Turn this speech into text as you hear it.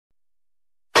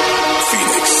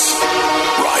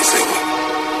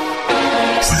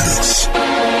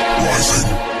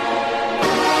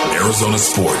Arizona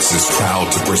Sports is proud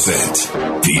to present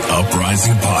the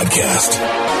Uprising Podcast.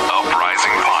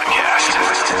 Uprising Podcast.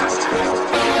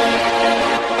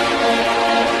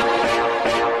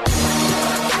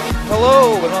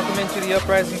 Hello, and welcome into the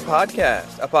Uprising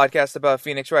Podcast, a podcast about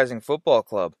Phoenix Rising Football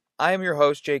Club. I am your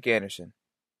host, Jake Anderson.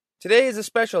 Today is a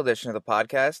special edition of the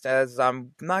podcast, as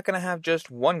I'm not going to have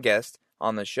just one guest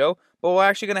on the show, but we're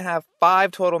actually going to have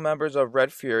 5 total members of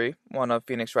Red Fury, one of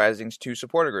Phoenix Rising's 2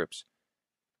 supporter groups.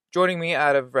 Joining me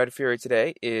out of Red Fury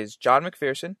today is John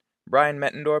McPherson, Brian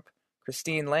Medendorp,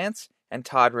 Kristine Lantz, and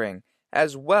Todd Ring,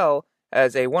 as well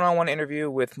as a one-on-one interview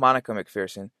with Monica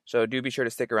McPherson, so do be sure to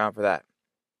stick around for that.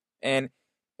 And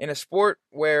in a sport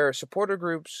where supporter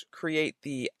groups create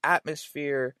the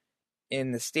atmosphere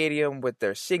in the stadium with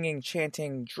their singing,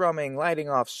 chanting, drumming, lighting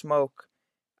off smoke,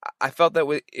 I felt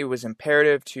that it was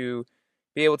imperative to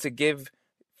be able to give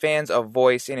fans a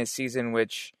voice in a season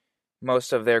which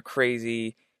most of their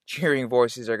crazy cheering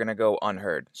voices are going to go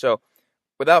unheard. So,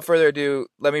 without further ado,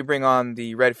 let me bring on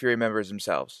the Red Fury members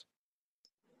themselves.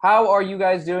 How are you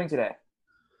guys doing today?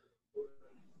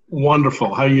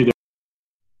 Wonderful. How are you doing?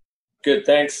 Good,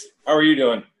 thanks. How are you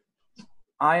doing?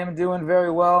 I am doing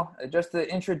very well. Just to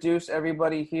introduce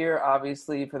everybody here,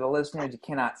 obviously for the listeners, you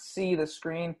cannot see the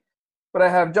screen, but I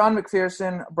have John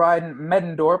McPherson, Brian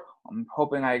Medendorp. I'm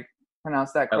hoping I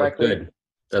pronounced that correctly. That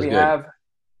was good. That's good.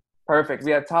 Perfect.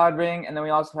 We have Todd Ring, and then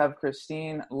we also have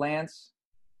Kristine Lantz.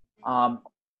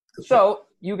 So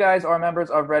you guys are members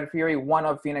of Red Fury, one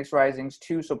of Phoenix Rising's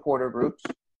 2 supporter groups.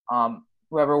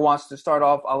 Whoever wants to start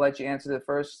off, I'll let you answer the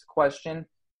first question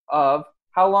of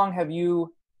how long have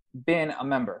you been a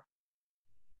member?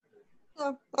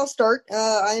 I'll start.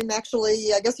 I'm actually,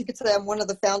 I guess you could say I'm one of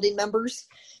the founding members.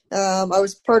 I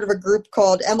was part of a group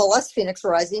called MLS Phoenix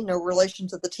Rising, no relation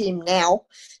to the team now,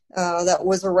 that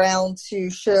was around to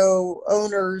show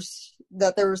owners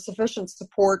that there was sufficient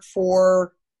support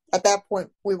for, at that point,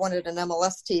 we wanted an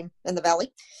MLS team in the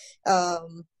Valley.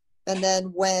 And then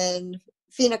when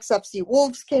Phoenix FC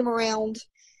Wolves came around,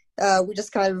 we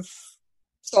just kind of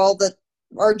saw that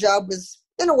our job was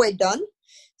in a way done.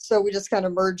 So we just kind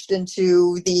of merged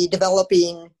into the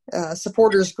developing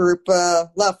supporters group,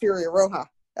 La Furia Roja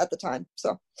at the time.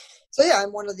 So yeah,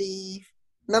 I'm one of the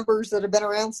members that have been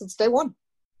around since day one.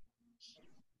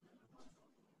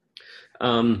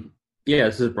 Yeah,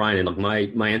 this is Brian, and look,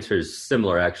 my answer is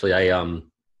similar. Actually, I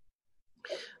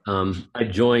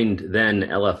joined then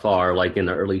LFR like in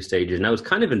the early stages, and I was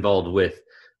kind of involved with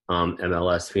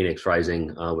MLS Phoenix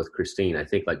Rising with Kristine. I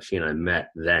think like she and I met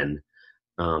then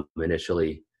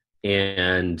initially.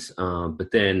 And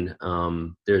but then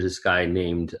there's this guy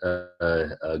named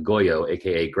Goyo,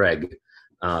 aka Greg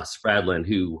Spradlin,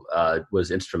 who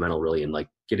was instrumental really in like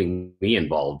getting me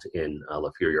involved in La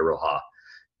Furia Roja.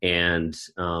 And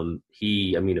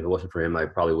he, I mean, if it wasn't for him, I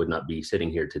probably would not be sitting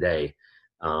here today.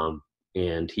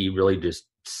 And he really just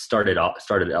started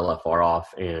LFR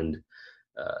off, and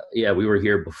yeah, we were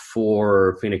here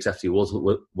before Phoenix FC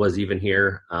was even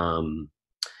here.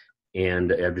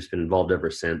 And I've just been involved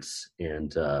ever since,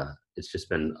 and it's just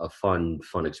been a fun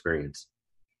experience.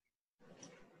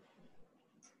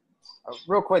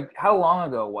 Real quick, how long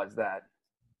ago was that?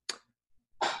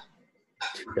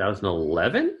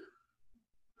 2011?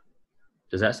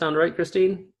 Does that sound right,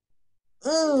 Kristine?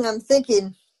 I'm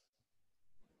thinking.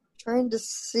 Trying to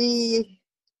see.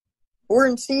 We're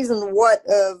in season what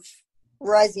of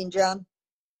Rising, John?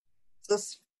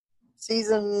 This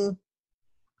season...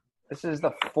 This is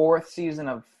the 4th season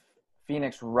of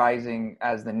Phoenix Rising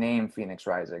as the name Phoenix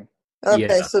Rising. Okay,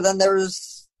 Yeah. So then there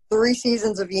was 3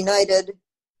 seasons of United,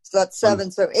 so that's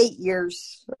 7, so 8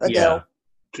 years ago. Yeah.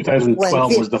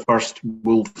 2012 was the first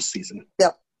Wolves season.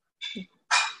 Yep.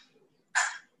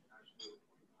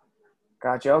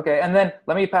 Gotcha. Okay, and then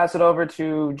let me pass it over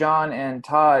to John and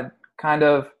Todd. Kind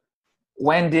of,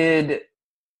 when did,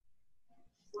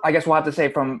 I guess we'll have to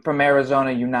say from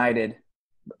Arizona United,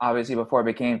 obviously before it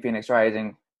became Phoenix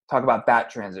Rising, talk about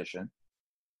that transition.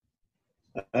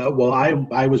 Well,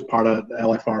 I was part of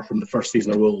LFR from the first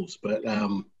season of Wolves, but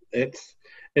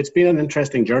it's been an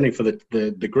interesting journey for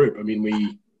the group. I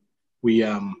mean,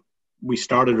 we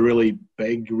started really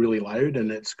big, really loud,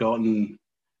 and it's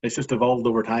just evolved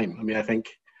over time. I mean, I think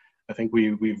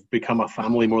we've become a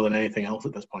family more than anything else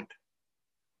at this point.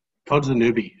 Todd's a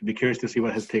newbie. I'd be curious to see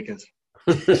what his take is.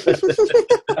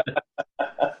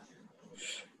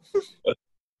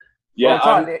 Yeah, well,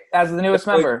 Todd, as the newest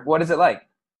member, what is it like?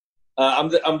 I'm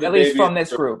the at least from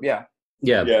this group, yeah.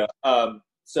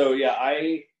 So yeah,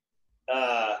 I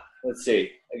let's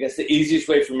see. I guess the easiest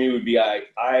way for me would be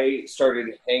I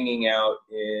started hanging out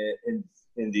in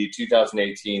the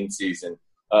 2018 season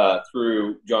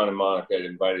through John and Monica had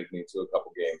invited me to a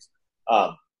couple games.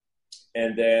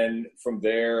 And then from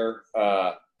there,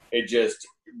 it just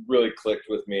really clicked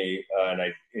with me, and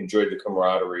I enjoyed the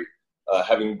camaraderie.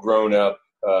 Having grown up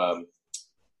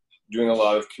doing a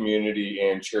lot of community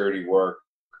and charity work,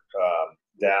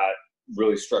 that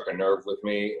really struck a nerve with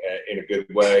me in a good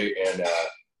way, and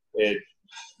it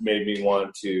made me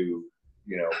want to,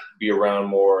 be around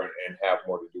more and have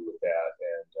more to do with that.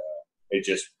 And it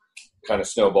just kind of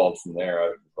snowballed from there out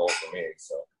of control for me.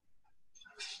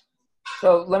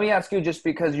 So let me ask you, just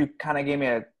because you kind of gave me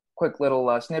a quick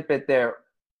little snippet there,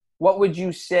 what would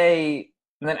you say,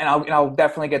 and I'll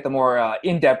definitely get the more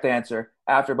in-depth answer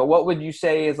after, but what would you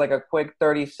say is like a quick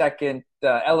 30-second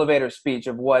elevator speech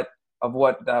of what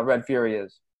Red Fury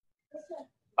is?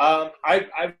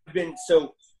 I've been,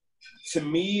 so to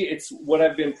me, it's what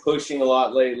I've been pushing a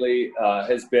lot lately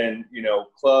has been,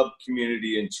 club,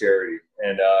 community, and charity.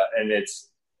 And it's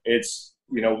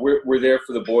we're there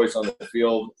for the boys on the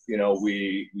field.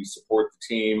 We support the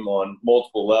team on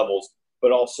multiple levels,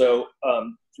 but also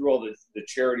through all the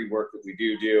charity work that we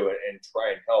do and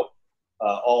try and help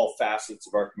all facets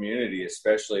of our community,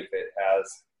 especially if it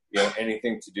has,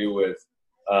 anything to do with,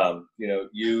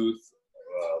 youth,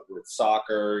 with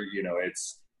soccer.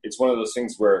 It's one of those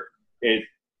things where I'm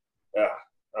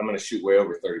going to shoot way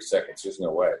over 30 seconds. There's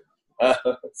no way.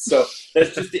 So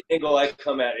that's just the angle I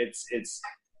come at.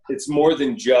 It's more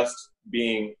than just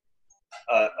being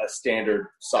a standard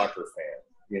soccer fan,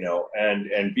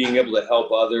 and being able to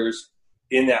help others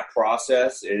in that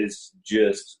process is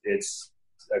just, it's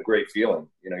a great feeling.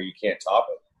 You can't top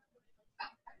it.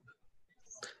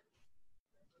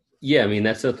 Yeah, I mean,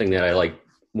 that's the thing that I like.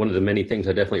 One of the many things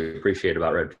I definitely appreciate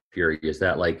about Red Fury is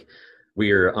that, like,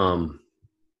 we've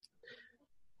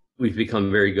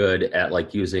become very good at,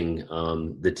 like, using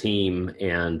the team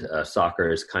and soccer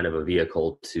as kind of a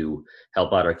vehicle to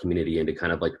help out our community and to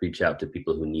kind of, like, reach out to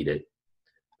people who need it.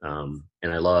 And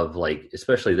I love, like,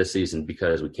 especially this season,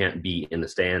 because we can't be in the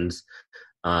stands,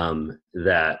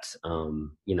 that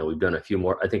we've done a few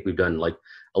more. I think we've done, like,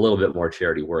 a little bit more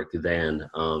charity work than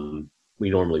we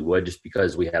normally would, just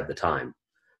because we have the time.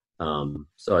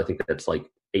 So I think that's, like,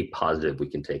 a positive we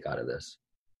can take out of this.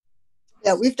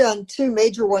 Yeah, we've done two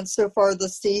major ones so far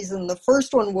this season. The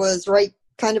first one was right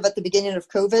kind of at the beginning of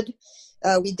COVID.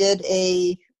 We did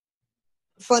a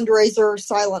fundraiser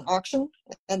silent auction,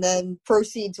 and then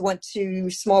proceeds went to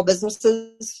small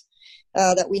businesses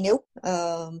that we knew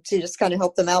to just kind of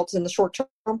help them out in the short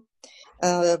term,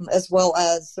 as well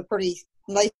as a pretty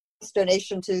nice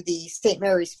donation to the St.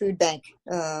 Mary's Food Bank,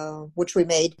 which we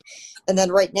made. And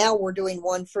then right now we're doing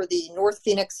one for the North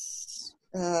Phoenix,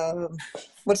 I'm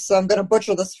going to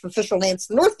butcher this official name. It's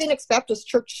the North Phoenix Baptist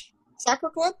Church Soccer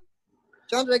Club.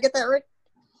 John, did I get that right?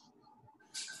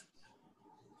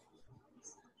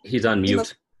 He's on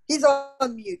mute. He's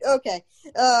on mute. Okay.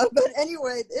 But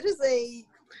anyway,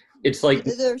 it's like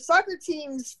they're soccer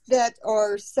teams that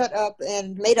are set up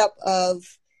and made up of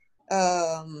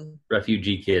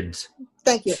refugee kids.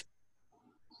 Thank you.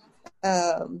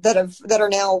 That are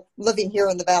now living here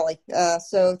in the Valley.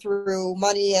 So through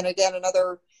money and, again,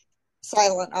 another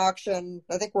silent auction,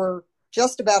 I think we're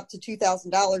just about to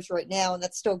 $2,000 right now, and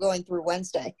that's still going through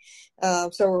Wednesday.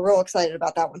 So we're real excited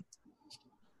about that one.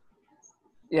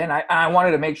 Yeah, and I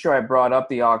wanted to make sure I brought up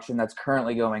the auction that's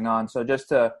currently going on. So just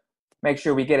to make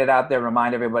sure we get it out there,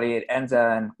 remind everybody, it ends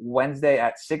on Wednesday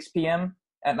at 6 p.m.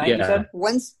 at night, you said?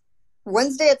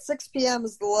 Wednesday at 6 p.m.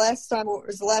 is the last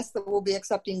that we'll be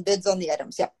accepting bids on the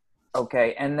items. Yep.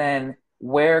 Okay, and then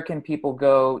where can people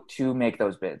go to make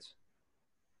those bids?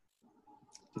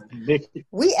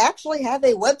 We actually have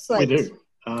a website. We do.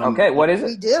 Okay, what is it?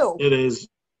 We do. It is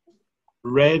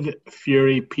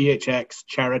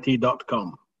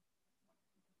redfuryphxcharity.com.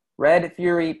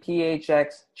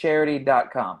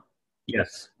 redfuryphxcharity.com.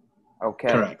 Yes. Okay.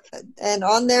 Correct. And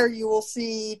on there you will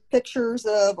see pictures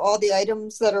of all the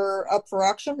items that are up for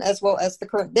auction, as well as the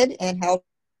current bid and how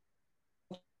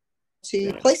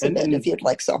to place a bid if you'd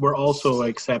like so. We're also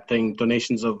accepting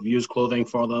donations of used clothing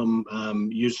for them,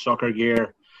 used soccer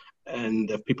gear,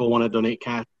 and if people want to donate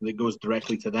cash that goes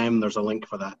directly to them, there's a link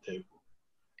for that too.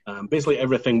 Basically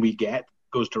everything we get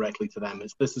goes directly to them.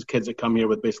 This is kids that come here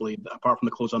with basically, apart from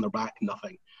the clothes on their back,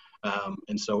 nothing.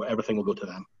 And so everything will go to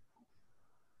them.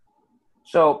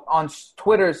 So on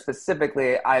Twitter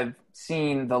specifically, I've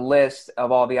seen the list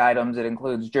of all the items. It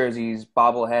includes jerseys,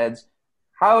 bobbleheads.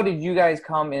 How did you guys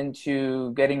come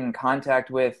into getting in contact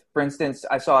with, for instance,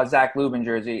 I saw a Zach Lubin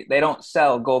jersey. They don't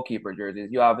sell goalkeeper jerseys.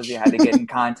 You obviously had to get in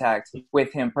contact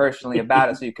with him personally about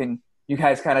it. So you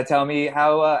guys kind of tell me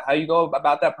how you go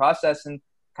about that process and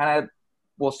kind of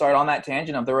we'll start on that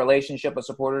tangent of the relationship a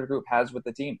supporter group has with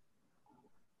the team.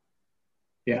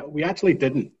 Yeah, we actually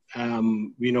didn't.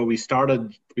 We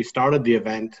started the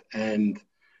event, and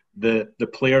the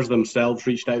players themselves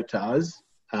reached out to us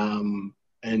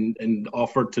and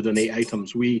offered to donate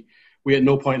items. We at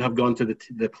no point have gone to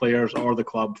the players or the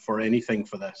club for anything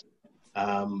for this.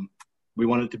 We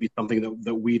want it to be something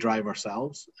that we drive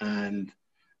ourselves. And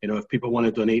if people want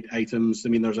to donate items, I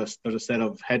mean, there's a set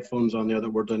of headphones on there that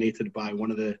were donated by one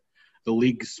of the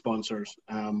league's sponsors.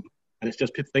 And it's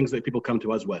just things that people come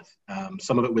to us with.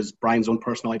 Some of it was Brian's own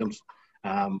personal items,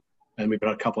 and we've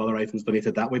got a couple other items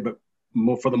donated that way. But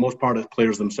for the most part, it's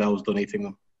players themselves donating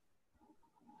them.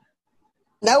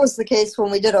 That was the case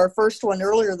when we did our first one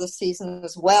earlier this season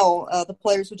as well. The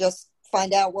players would just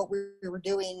find out what we were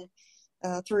doing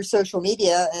through social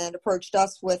media and approached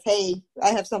us with, "Hey, I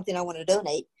have something I want to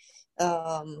donate."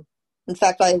 In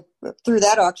fact, through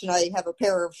that auction, I have a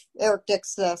pair of Eric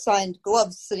Dick's signed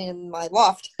gloves sitting in my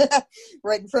loft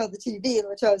right in front of the TV,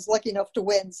 which I was lucky enough to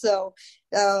win. So,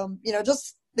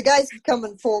 just the guys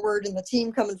coming forward and the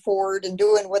team coming forward and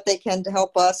doing what they can to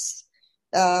help us.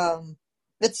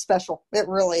 It's special. It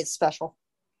really is special.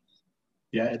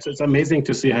 Yeah, it's amazing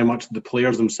to see how much the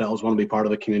players themselves want to be part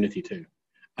of the community too,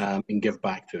 and give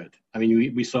back to it. I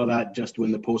mean, we saw that just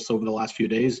when the posts over the last few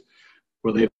days,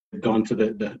 where they've gone to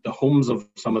the homes of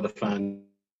some of the fans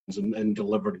and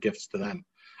delivered gifts to them.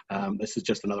 This is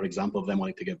just another example of them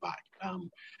wanting to give back.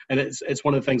 And it's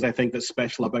one of the things I think that's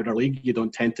special about our league. You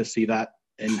don't tend to see that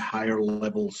in higher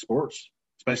level sports,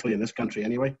 especially in this country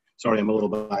anyway. Sorry, I'm a little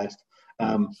biased.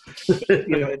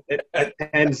 It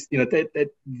tends,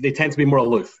 they tend to be more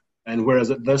aloof. And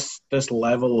whereas at this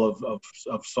level of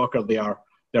soccer,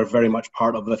 they're very much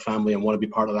part of the family and want to be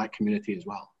part of that community as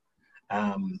well.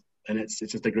 And it's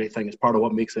just a great thing. It's part of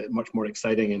what makes it much more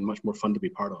exciting and much more fun to be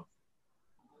part of.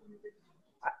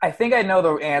 I think I know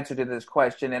the answer to this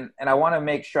question, and I want to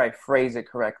make sure I phrase it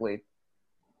correctly.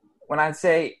 When I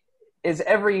say, is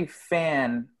every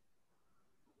fan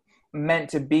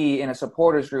meant to be in a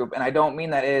supporters group? And I don't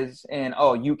mean that is in,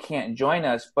 oh, you can't join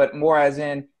us, but more as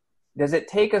in, does it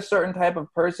take a certain type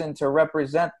of person to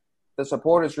represent the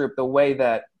supporters group the way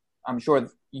that I'm sure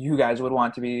you guys would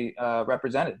want to be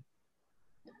represented?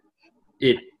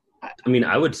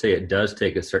 I would say it does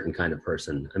take a certain kind of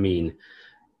person. I mean,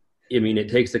 it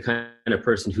takes the kind of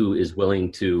person who is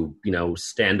willing to,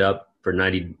 stand up for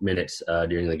 90 minutes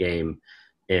during the game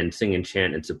and sing and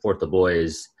chant and support the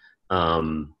boys.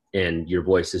 And your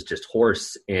voice is just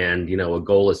hoarse, and, a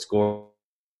goal is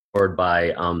scored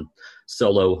by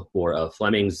Solo or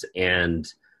Flemings, and,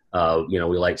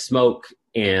 we light smoke,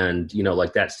 and,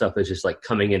 like that stuff is just like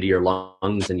coming into your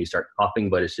lungs and you start coughing,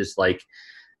 but it's just like,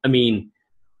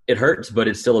 it hurts, but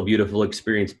it's still a beautiful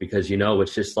experience because,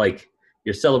 it's just like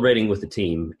you're celebrating with the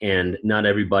team, and not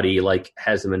everybody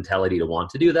has the mentality to want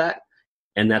to do that.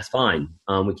 And that's fine.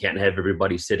 We can't have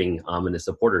everybody sitting in the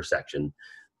supporter section.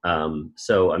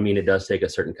 So, it does take a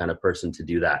certain kind of person to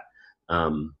do that.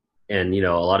 And,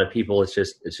 a lot of people, it's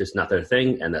just not their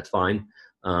thing, and that's fine.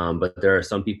 But there are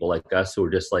some people like us who are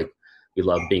just we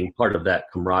love being part of that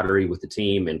camaraderie with the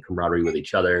team and camaraderie with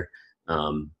each other.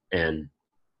 So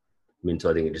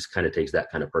I think it just kind of takes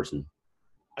that kind of person.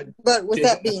 But with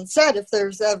that being said, if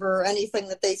there's ever anything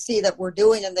that they see that we're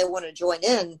doing and they want to join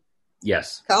in,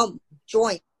 yes, come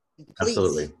join, please.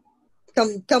 Absolutely.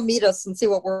 Come meet us and see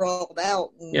what we're all about.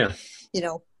 And, yeah.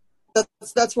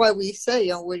 That's why we say,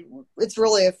 it's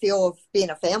really a feel of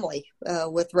being a family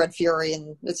with Red Fury.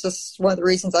 And it's just one of the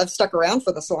reasons I've stuck around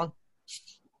for this long.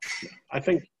 I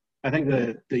think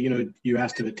that you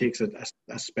asked if it takes a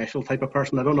special type of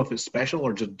person. I don't know if it's special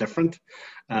or just different.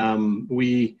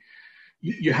 You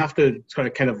have to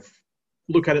kind of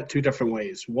look at it two different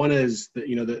ways. One is that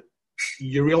that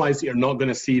you realize that you're not going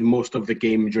to see most of the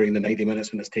game during the 90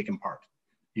 minutes when it's taking part.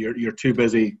 You're too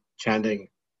busy chanting,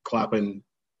 clapping,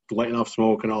 lighting off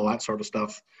smoke, and all that sort of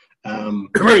stuff. And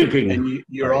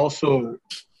you also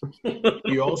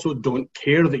don't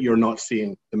care that you're not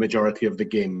seeing the majority of the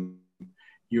game.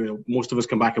 Most of us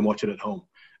come back and watch it at home.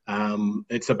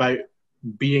 It's about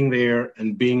being there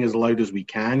and being as loud as we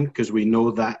can, because we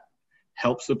know that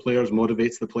helps the players,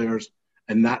 motivates the players,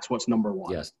 and that's what's number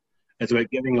one. Yes. It's about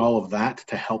giving all of that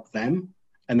to help them,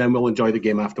 and then we'll enjoy the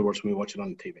game afterwards when we watch it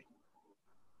on TV.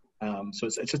 So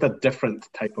it's just a different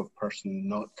type of person.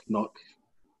 Not.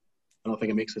 I don't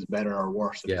think it makes us better or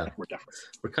worse. We're different.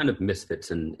 We're kind of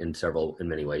misfits in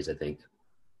many ways, I think.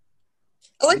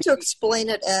 I like to explain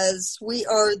it as we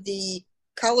are the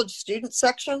college student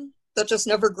section that just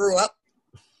never grew up.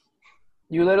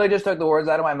 You literally just took the words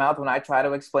out of my mouth when I try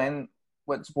to explain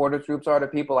what supporters groups are to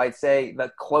people, I'd say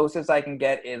the closest I can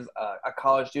get is a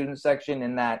college student section,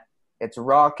 in that it's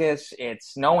raucous.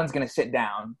 It's no one's going to sit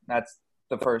down. That's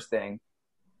the first thing.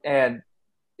 And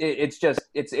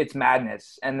it's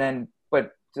madness. And then,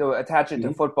 but to attach it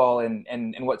to football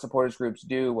and what supporters groups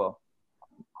do, well,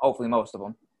 hopefully most of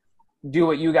them do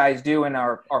what you guys do and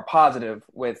are positive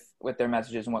with their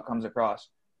messages and what comes across.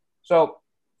 So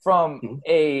from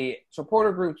a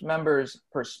supporter group's member's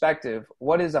perspective,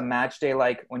 what is a match day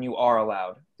like when you are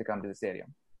allowed to come to the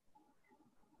stadium?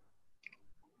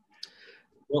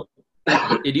 Well,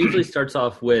 it usually starts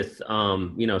off with,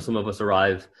 some of us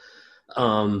arrive,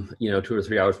 2 or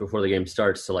 3 hours before the game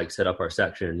starts to like set up our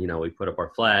section. We put up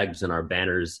our flags and our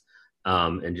banners,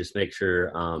 and just make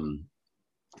sure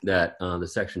that the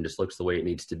section just looks the way it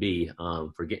needs to be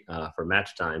for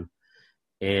match time.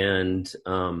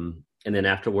 And then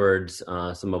afterwards,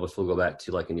 some of us will go back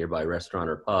to like a nearby restaurant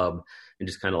or pub and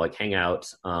just kind of like hang out,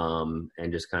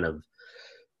 and just kind of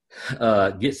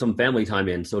get some family time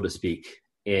in, so to speak.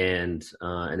 And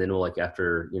then we'll like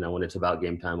after, when it's about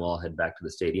game time, we'll all head back to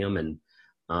the stadium and,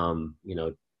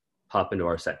 pop into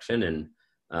our section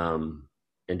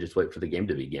and just wait for the game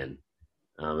to begin.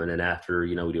 And then after,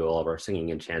 we do all of our singing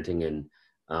and chanting and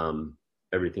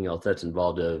everything else that's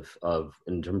involved of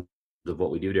in terms of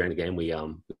what we do during the game, we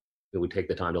take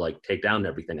the time to like take down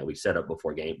everything that we set up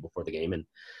before the game. And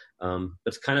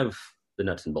that's kind of the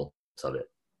nuts and bolts of it.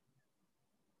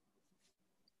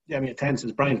 Yeah, I mean, it's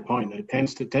Brian's point. It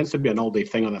tends to be an all-day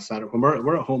thing on a Saturday. When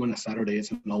we're at home on a Saturday,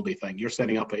 it's an all-day thing. You're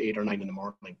setting up at 8 or 9 in the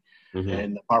morning.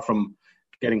 And apart from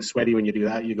getting sweaty when you do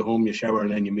that, you go home, you shower,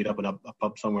 and then you meet up in a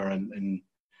pub somewhere and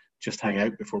just hang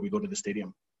out before we go to the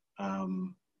stadium.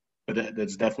 But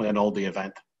it's definitely an all-day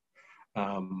event.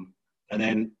 And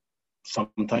then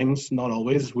sometimes, not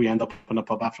always, we end up in a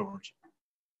pub afterwards.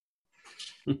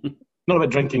 Not about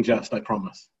drinking, just, I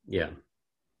promise. Yeah.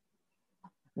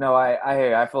 No, I hear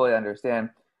you. I fully understand.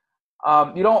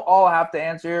 You don't all have to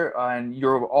answer, and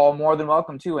you're all more than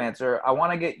welcome to answer. I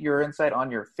want to get your insight on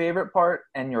your favorite part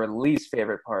and your least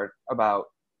favorite part about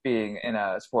being in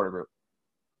a supporter group.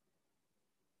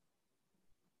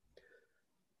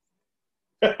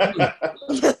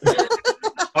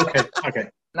 Okay.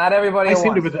 Not everybody.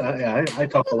 I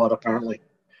talk a lot, apparently.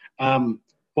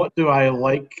 What do I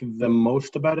like the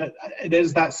most about it? It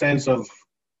is that sense of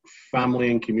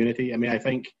family and community. I mean, I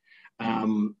think,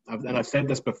 I've said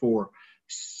this before,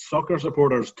 soccer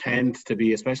supporters tend to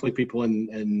be, especially people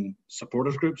in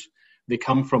supporters groups, they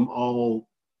come from all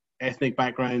ethnic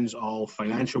backgrounds, all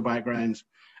financial backgrounds,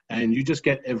 and you just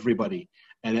get everybody.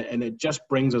 And it just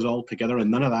brings us all together, and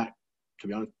none of that, to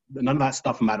be honest, none of that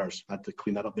stuff matters. I had to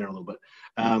clean that up there a little bit.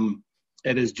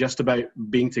 It is just about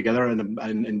being together and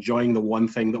enjoying the one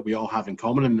thing that we all have in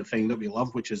common and the thing that we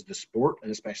love, which is the sport,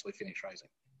 and especially Phoenix Rising.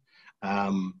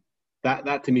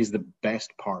 That to me is the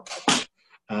best part.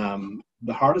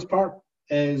 The hardest part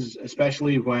is,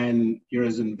 especially when you're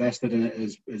as invested in it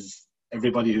as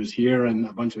everybody who's here and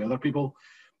a bunch of other people,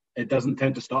 it doesn't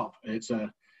tend to stop. It's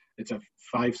a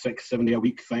 5, 6, 7 day a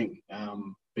week thing,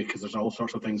 because there's all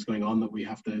sorts of things going on that we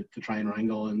have to try and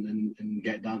wrangle and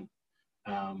get done.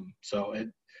 So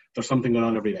there's something going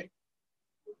on every day.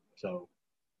 So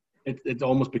it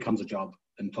almost becomes a job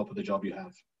on top of the job you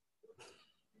have.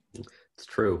 It's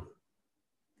true.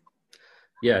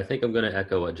 Yeah, I think I'm going to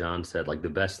echo what John said. Like, the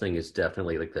best thing is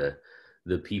definitely like the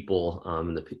people,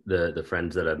 and the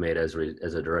friends that I've made as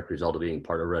a direct result of being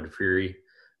part of Red Fury.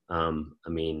 I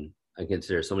mean, I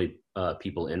consider so many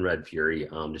people in Red Fury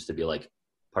just to be like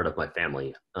part of my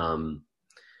family. And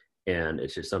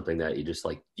it's just something that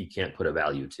you can't put a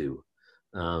value to.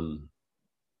 And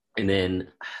then,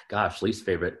 gosh, least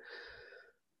favorite.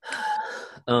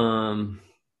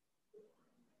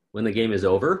 When the game is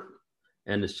over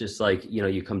and it's just like,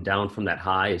 you come down from that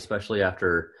high, especially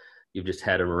after you've just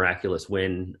had a miraculous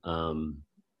win. And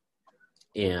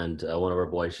one of our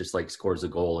boys just like scores a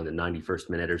goal in the 91st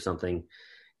minute or something.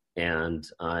 And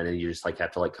then you just like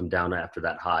have to like come down after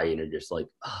that high, and you're just like,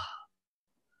 ah.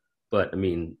 But I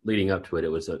mean, leading up to it, it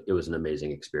was an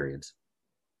amazing experience.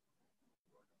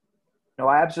 No,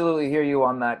 I absolutely hear you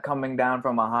on that. Coming down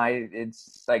from a high,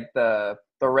 it's like the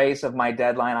race of my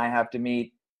deadline I have to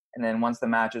meet. And then once the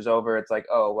match is over, it's like,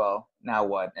 oh, well, now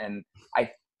what? And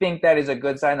I think that is a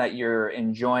good sign that you're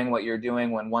enjoying what you're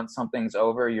doing, when once something's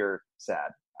over, you're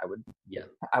sad. I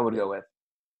would go with.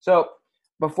 So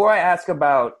before I ask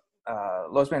about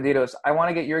Los Bandidos, I want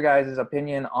to get your guys'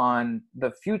 opinion on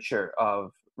the future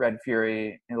of Red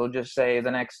Fury. And we'll just say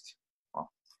the next,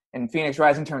 in Phoenix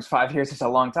Rising terms, 5 years is a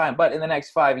long time, but in the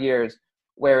next 5 years,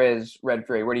 where is Red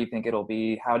Fury? Where do you think it'll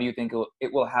be? How do you think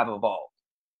it will have evolved?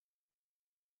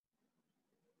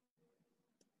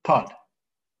 Todd.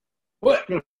 What?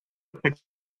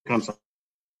 I'm sorry.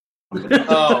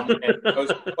 Oh man, I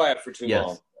was quiet for too Yes.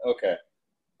 long. Okay.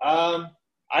 I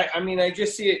mean, I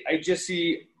see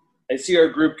our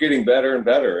group getting better and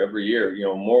better every year. You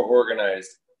know, more organized.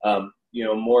 You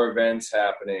know, more events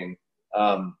happening.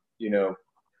 You know,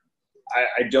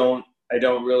 I don't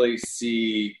really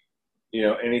see, you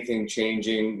know, anything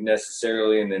changing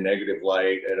necessarily in the negative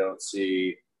light. I don't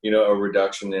see, you know, a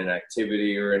reduction in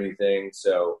activity or anything.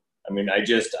 So, I mean, I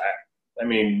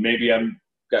mean, maybe I'm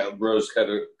got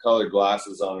rose-colored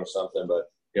glasses on or something,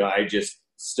 but, you know, I just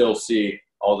still see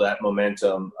all that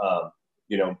momentum,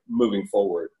 you know, moving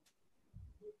forward.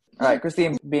 All right,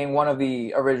 Kristine, being one of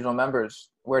the original members,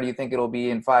 where do you think it'll be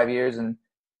in 5 years? And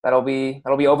that'll be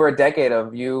over a decade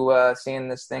of you seeing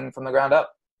this thing from the ground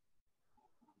up.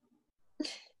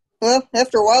 Well,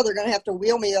 after a while, they're going to have to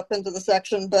wheel me up into the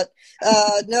section. But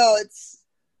no,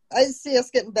 I see us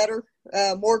getting better,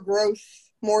 more growth,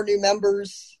 more new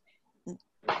members.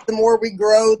 The more we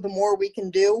grow, the more we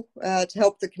can do to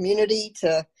help the community,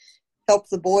 to help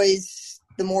the boys,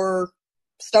 the more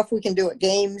stuff we can do at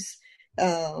games.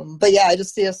 But yeah, I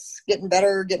just see us getting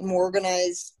better, getting more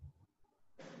organized,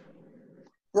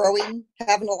 growing,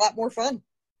 having a lot more fun.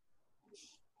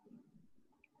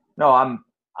 No,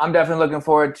 I'm definitely looking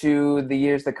forward to the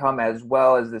years to come as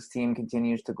well as this team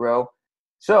continues to grow.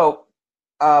 So,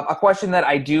 a question that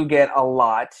I do get a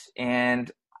lot,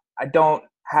 and I don't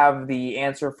have the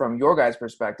answer from your guys'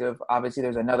 perspective. Obviously,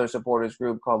 there's another supporters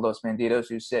group called Los Bandidos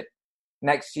who sit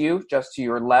next to you, just to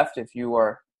your left if you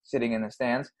are sitting in the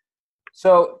stands.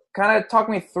 So kind of talk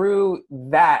me through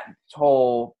that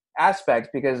whole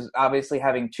aspect, because obviously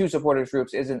having two supporters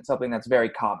groups isn't something that's very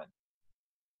common.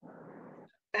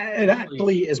 It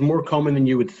actually is more common than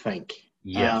you would think.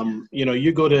 Yeah. You know,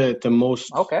 you go to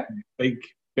most Okay.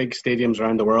 big stadiums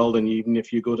around the world, and even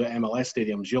if you go to MLS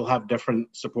stadiums, you'll have different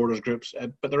supporters groups,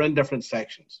 but they're in different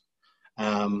sections.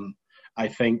 I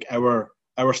think our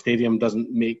stadium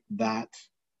doesn't make that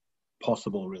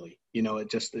possible, really. You know,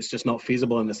 it's just not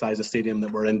feasible in the size of stadium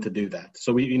that we're in to do that.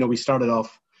 So we started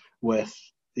off with,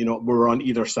 you know, we're on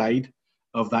either side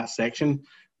of that section.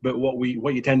 But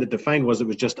what you tended to find was it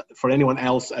was just, for anyone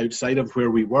else outside of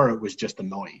where we were, it was just a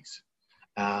noise.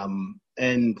 To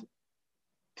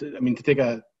take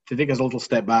us a little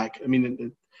step back, I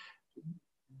mean,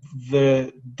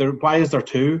 why is there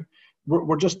two?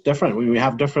 We're just different. We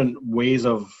have different ways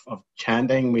of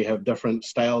chanting. We have different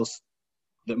styles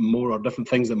different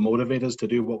things that motivate us to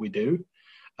do what we do.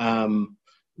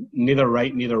 Neither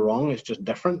right, neither wrong. It's just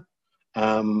different.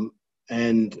 And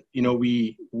you know,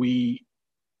 we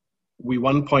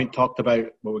one point talked about,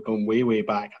 well, we're going way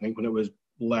back. I think when it was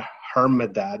La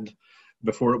Hermandad,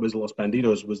 before it was Los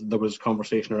Bandidos, there was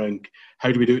conversation around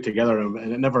how do we do it together,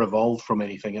 and it never evolved from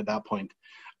anything at that point.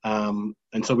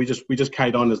 And so we just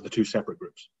carried on as the two separate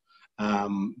groups.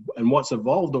 And what's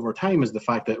evolved over time is the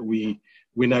fact that we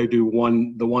now do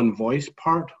the one voice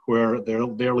part, where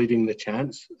they're leading the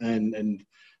chants, and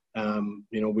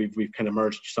you know, we've kind of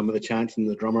merged some of the chants and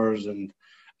the drummers, and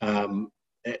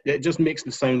it just makes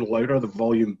the sound louder, the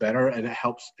volume better, and it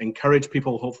helps encourage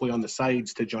people, hopefully on the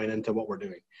sides, to join into what we're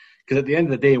doing. Because at the end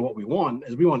of the day, what we want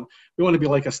is we want to be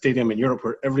like a stadium in Europe,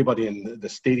 where everybody in the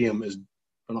stadium is,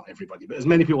 well, not everybody, but as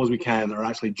many people as we can are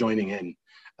actually joining in.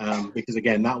 Because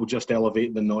again, that will just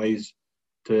elevate the noise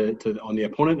to on the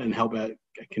opponent and help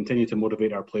continue to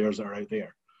motivate our players that are out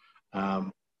there.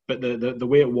 But the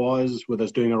way it was with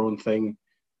us doing our own thing,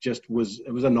 it was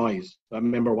a noise. I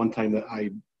remember one time that I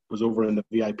was over in the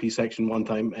VIP section one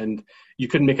time, and you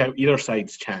couldn't make out either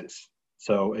side's chants.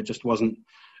 So it just wasn't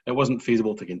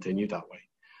feasible to continue that way.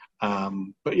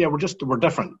 But yeah, we're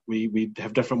different. We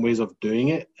have different ways of doing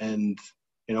it, and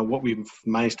you know, what we've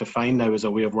managed to find now is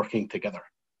a way of working together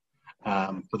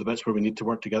for the bits where we need to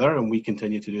work together, and we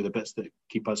continue to do the bits that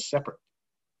keep us separate.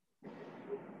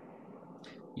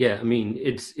 Yeah, I mean,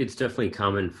 it's definitely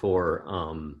common for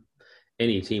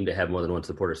any team to have more than one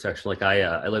supporter section. Like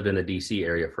I lived in the DC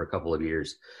area for a couple of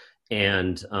years,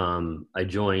 and I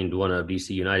joined one of DC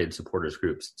United supporters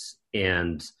groups,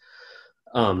 and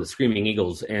the Screaming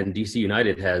Eagles, and DC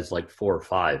United has like 4 or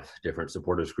 5 different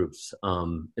supporters groups.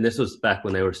 And this was back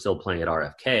when they were still playing at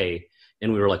RFK,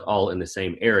 and we were like all in the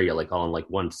same area, like all on like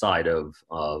one side of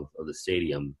the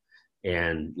stadium.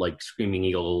 And like Screaming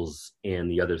Eagles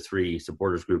and the other 3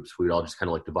 supporters groups, we'd all just kind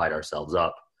of like divide ourselves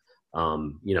up,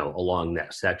 you know, along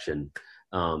that section.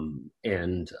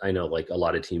 And I know like a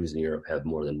lot of teams in Europe have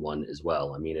more than one as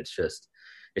well. I mean, it's just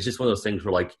one of those things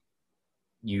where like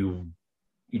you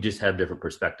just have different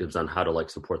perspectives on how to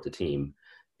like support the team.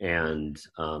 And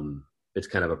it's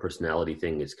kind of a personality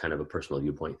thing. It's kind of a personal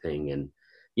viewpoint thing. And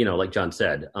like John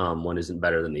said, one isn't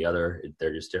better than the other.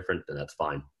 They're just different, and that's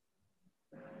fine.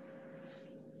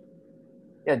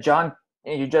 Yeah, John,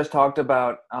 you just talked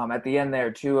about at the end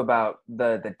there too about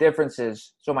the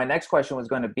differences. So my next question was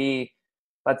going to be,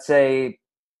 let's say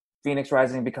Phoenix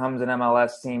Rising becomes an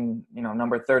MLS team,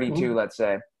 number 32, let's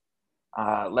say.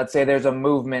 Let's say there's a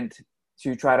movement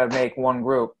to try to make one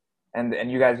group, and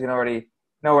you guys can already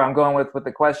know where I'm going with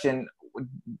the question.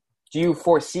 Do you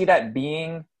foresee that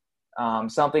being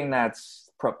something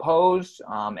that's proposed?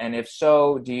 And if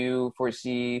so, do you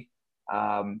foresee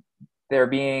there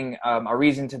being a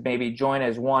reason to maybe join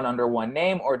as one under one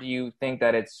name, or do you think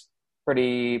that it's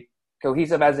pretty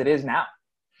cohesive as it is now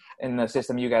in the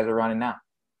system you guys are running now?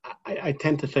 I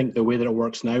tend to think the way that it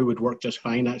works now would work just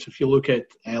fine. Actually, if you look at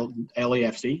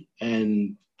LAFC,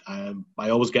 and I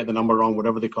always get the number wrong,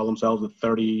 whatever they call themselves, the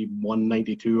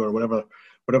 3192 or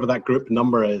whatever that group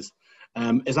number is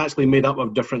actually made up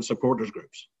of different supporters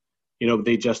groups.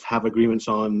 They just have agreements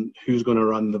on who's going to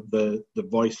run the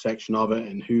voice section of it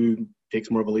and who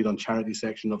takes more of a lead on charity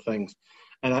section of things.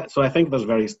 And so I think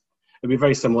it'd be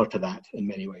very similar to that in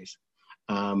many ways.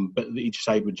 But each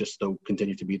side would just still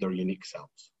continue to be their unique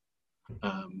selves.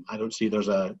 I don't see there's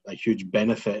a huge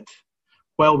benefit.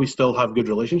 While we still have good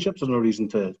relationships, there's no reason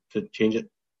to change it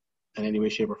in any way,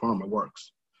 shape, or form. It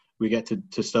works. We get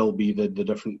to still be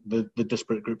the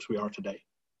disparate groups we are today.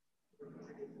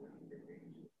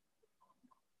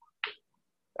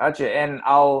 Gotcha. And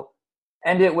I'll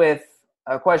end it with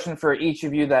a question for each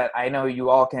of you that I know you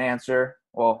all can answer.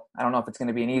 Well, I don't know if it's going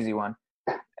to be an easy one.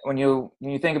 When you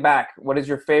think back, what is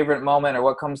your favorite moment, or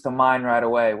what comes to mind right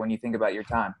away when you think about your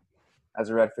time as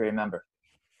a Red Fury member?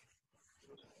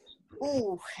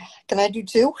 Ooh, can I do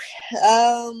two?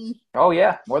 Oh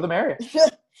yeah, more the merrier.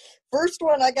 First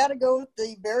one, I got to go with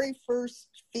the very first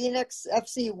Phoenix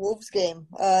FC Wolves game.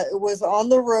 It was on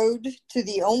the road to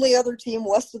the only other team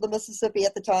west of the Mississippi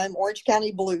at the time, Orange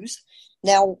County Blues,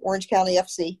 now Orange County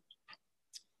FC,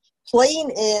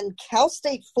 playing in Cal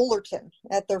State Fullerton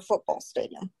at their football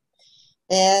stadium.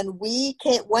 And we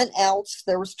went out,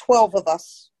 there was 12 of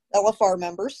us, LFR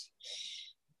members,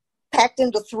 packed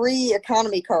into 3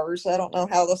 economy cars. I don't know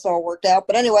how this all worked out,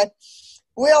 but anyway,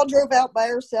 we all drove out by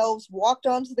ourselves, walked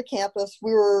onto the campus.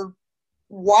 We were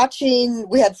watching,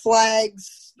 we had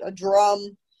flags, a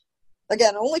drum.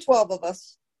 Again, only 12 of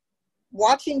us.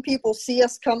 Watching people see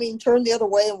us coming, turn the other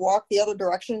way and walk the other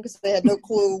direction because they had no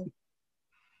clue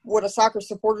what a soccer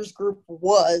supporters group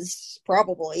was,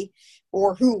 probably,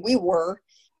 or who we were.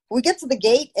 We get to the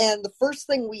gate, and the first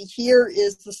thing we hear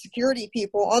is the security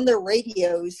people on their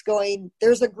radios going,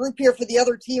 "There's a group here for the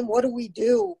other team. What do we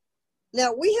do?"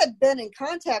 Now, we had been in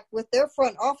contact with their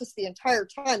front office the entire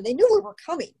time. They knew we were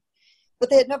coming, but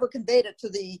they had never conveyed it to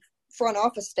the front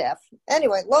office staff.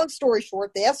 Anyway, long story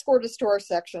short, they escort us to our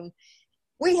section.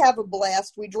 We have a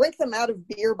blast. We drink them out of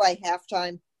beer by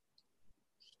halftime.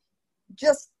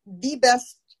 Just the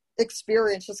best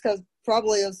experience, just because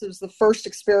probably it was the first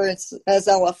experience as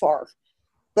LFR,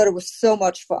 but it was so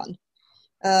much fun.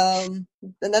 And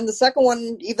then the second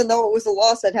one, even though it was a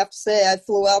loss, I'd have to say I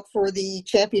flew out for the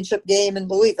championship game in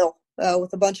Louisville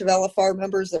with a bunch of LFR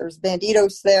members. There's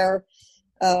Banditos there.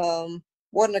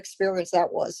 What an experience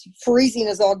that was. Freezing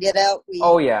as all get out.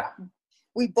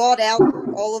 We bought out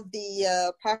all of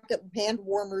the pocket hand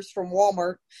warmers from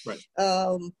Walmart. Right.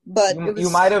 But you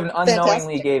might have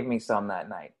unknowingly gave me some that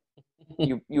night.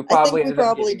 You probably I think we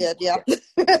probably did, yeah.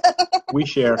 We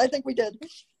share. I think we did.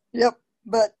 Yep.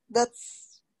 But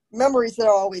that's memories that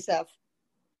I'll always have.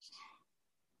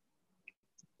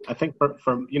 I think for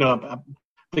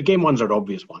the game ones are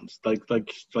obvious ones. Like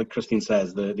Kristine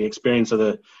says, the experience of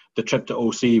the trip to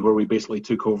OC where we basically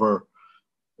took over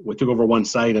one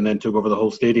side and then took over the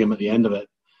whole stadium at the end of it.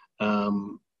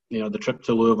 The trip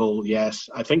to Louisville, yes.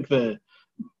 I think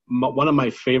one of my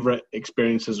favorite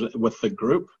experiences with the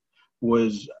group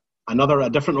was a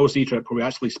different OC trip where we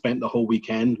actually spent the whole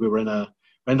weekend. We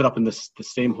ended up in the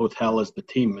same hotel as the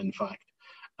team, in fact,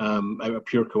 out of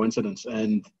pure coincidence.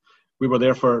 And we were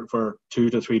there for 2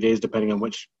 to 3 days, depending on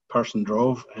which person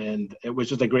drove. And it was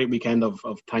just a great weekend of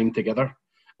time together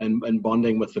and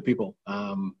bonding with the people.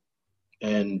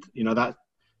 And that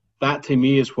to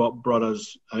me is what brought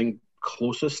us, I think,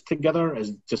 closest together,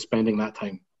 is just spending that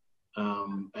time,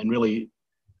 and really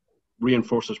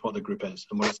reinforces what the group is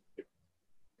and what it's.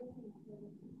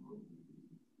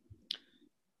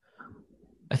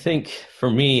 I think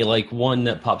for me, like one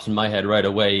that pops in my head right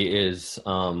away is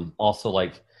also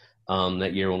like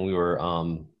that year when we were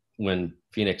when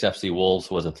Phoenix FC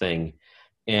Wolves was a thing,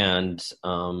 and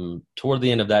toward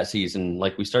the end of that season,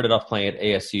 like we started off playing at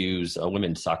ASU's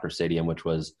women's soccer stadium, which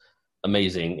was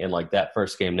amazing. And like that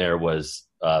first game there was,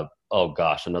 oh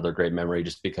gosh, another great memory,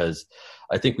 just because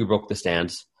I think we broke the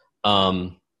stands.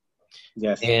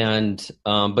 Yes. And,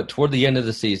 but toward the end of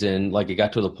the season, like it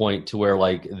got to the point to where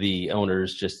like the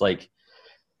owners just like,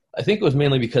 I think it was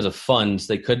mainly because of funds.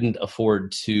 They couldn't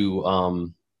afford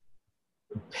to,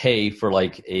 pay for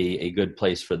like a good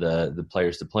place for the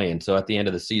players to play in. So at the end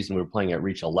of the season, we were playing at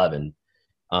Reach 11.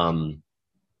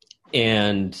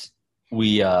 And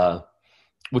we,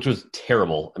 which was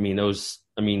terrible. I mean, it was,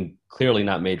 clearly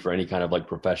not made for any kind of like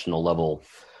professional level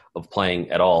of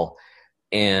playing at all.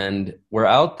 And we're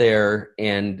out there,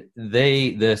 and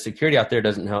the security out there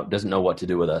doesn't know what to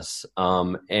do with us.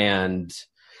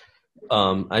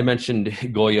 I mentioned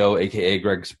Goyo, aka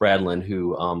Greg Spradlin,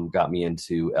 who got me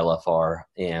into LFR,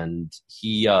 and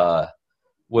he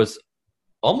was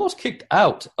almost kicked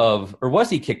out of, or was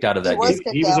he kicked out of that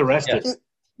game? He was arrested.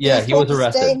 Yeah, he was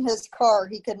arrested. To stay in his car.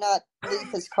 He could not leave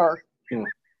his car.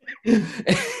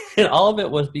 And all of it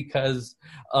was because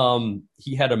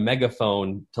he had a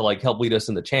megaphone to like help lead us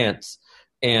in the chants,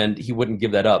 and he wouldn't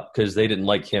give that up because they didn't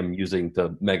like him using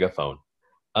the megaphone.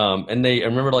 And I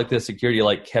remember like the security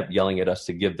like kept yelling at us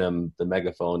to give them the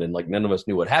megaphone, and like none of us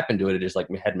knew what happened to it. It just like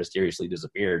had mysteriously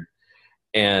disappeared.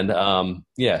 And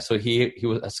so he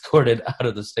was escorted out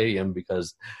of the stadium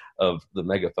because of the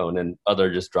megaphone and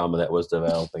other just drama that was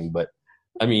developing. But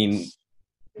I mean,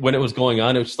 when it was going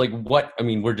on, it was just like, what? I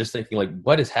mean, we're just thinking like,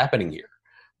 what is happening here?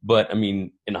 But I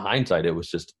mean, in hindsight, it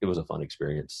was a fun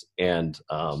experience. And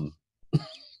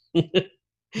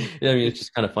it's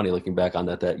just kind of funny looking back on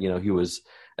that, you know, he was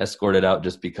escorted out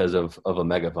just because of a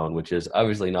megaphone, which is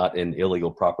obviously not an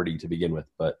illegal property to begin with.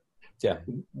 But yeah,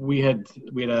 we had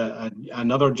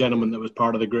another gentleman that was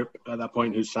part of the group at that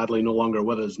point, who's sadly no longer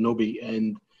with us, Nobi,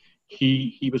 and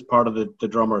he was part of the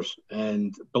drummers.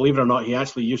 And believe it or not, he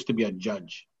actually used to be a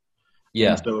judge.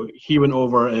 Yeah. And so he went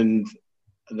over, and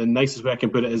the nicest way I can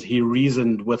put it is he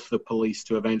reasoned with the police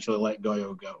to eventually let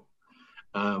Goyo go.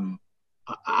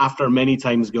 After many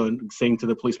times saying to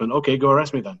the policeman, okay, go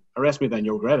arrest me then,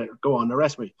 you'll regret it, go on,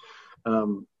 arrest me.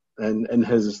 And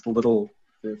his little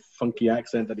funky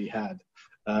accent that he had.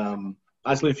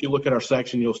 Actually, if you look at our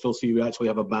section, you'll still see we actually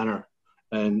have a banner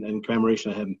in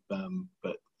commemoration of him.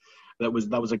 But that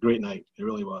was a great night. It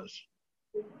really was.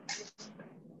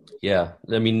 Yeah.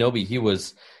 I mean, Nobi,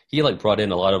 he like brought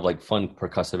in a lot of like fun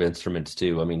percussive instruments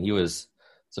too. I mean, he was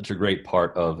such a great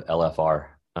part of LFR.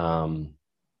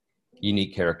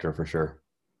 Unique character for sure.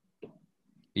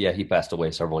 Yeah, he passed away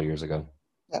several years ago.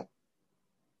 Yeah.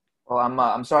 Well,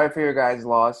 I'm sorry for your guys'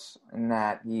 loss, in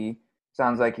that he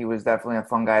sounds like he was definitely a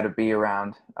fun guy to be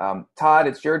around. Todd,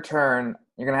 it's your turn.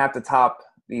 You're gonna have to top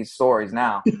these stories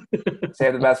now.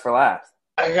 Save the best for last.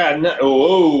 I got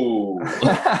whoa.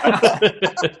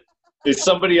 Is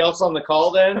somebody else on the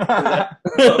call then? I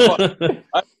don't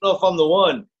know if I'm the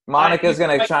one. Monica's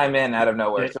going to chime in out of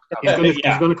nowhere. He's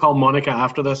going to call Monica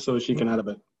after this so she can add a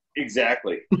bit.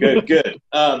 Exactly. Good.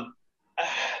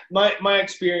 My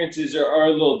experiences are a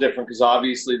little different because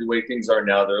obviously the way things are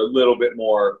now, they're a little bit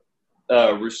more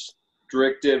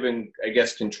restrictive and I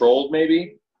guess controlled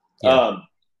maybe. Yeah.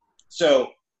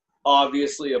 So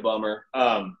obviously a bummer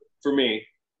for me.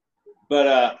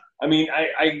 But I mean,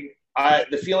 I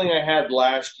the feeling I had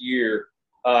last year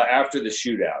after the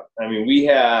shootout, I mean, we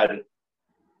had,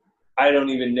 I don't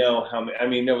even know how many. I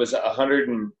mean, there was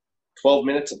 112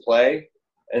 minutes of play,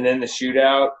 and then the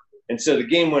shootout, and so the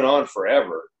game went on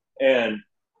forever. And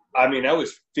I mean, I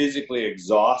was physically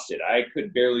exhausted. I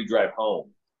could barely drive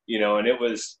home, you know. And I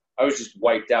was just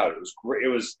wiped out. It was great. It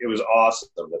was awesome.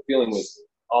 The feeling was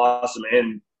awesome,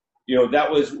 and you know, that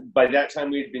was by that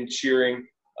time we had been cheering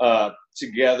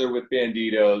together with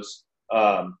Banditos,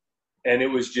 and it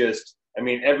was just. I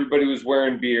mean, everybody was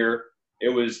wearing beer. It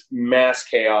was mass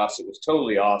chaos. It was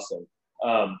totally awesome.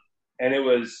 And it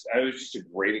was just a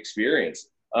great experience.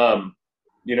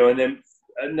 You know, and then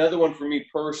another one for me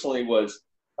personally was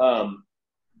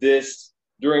this,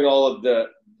 during all of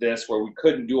this where we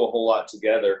couldn't do a whole lot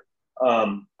together,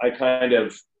 I kind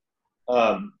of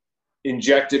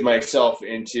injected myself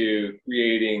into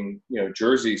creating, you know,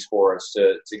 jerseys for us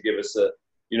to give us a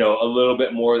little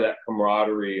bit more of that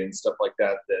camaraderie and stuff like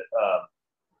that,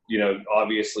 you know,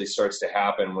 obviously starts to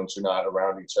happen once you're not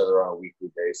around each other on a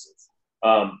weekly basis.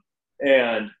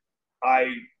 And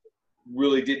I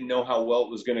really didn't know how well it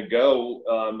was going to go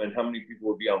and how many people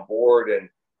would be on board. And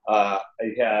I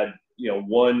had, you know,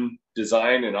 one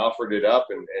design and offered it up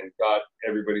and got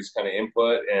everybody's kind of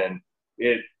input, and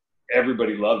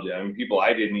everybody loved it. I mean, people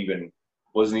I didn't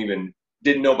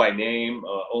know by name,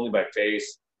 only by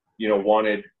face, you know,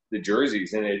 wanted the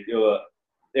jerseys. And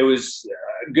it was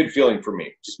a good feeling for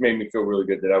me. Just made me feel really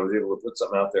good that I was able to put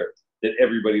something out there that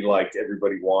everybody liked,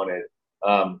 everybody wanted.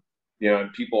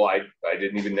 And people I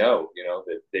didn't even know,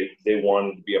 that they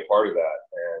wanted to be a part of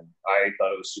that. And I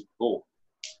thought it was super cool,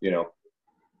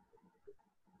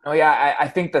 Oh yeah, I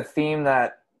think the theme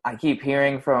that I keep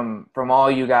hearing from all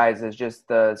you guys is just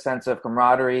the sense of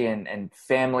camaraderie and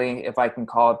family, if I can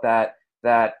call it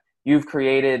that you've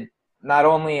created not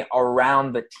only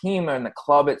around the team and the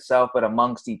club itself, but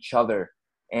amongst each other.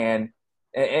 And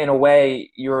in a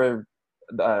way, you're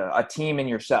a team in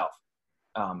yourself,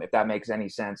 if that makes any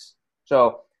sense.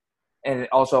 So, and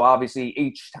also obviously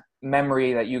each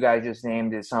memory that you guys just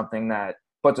named is something that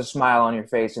puts a smile on your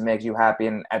face and makes you happy.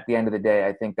 And at the end of the day,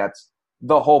 I think that's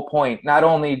the whole point, not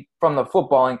only from the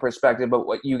footballing perspective, but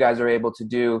what you guys are able to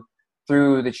do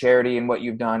through the charity and what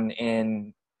you've done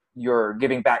in your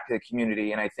giving back to the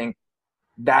community. And I think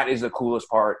that is the coolest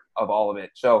part of all of it.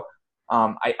 So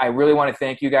I really want to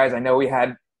thank you guys. I know we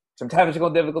had some technical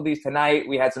difficulties tonight.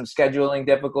 We had some scheduling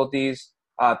difficulties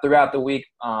throughout the week.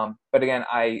 But again,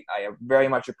 I very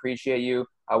much appreciate you.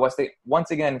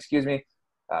 Once again,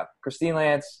 Kristine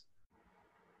Lantz.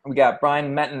 We got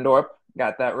Brian Medendorp.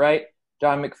 Got that right.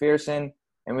 John McPherson.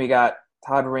 And we got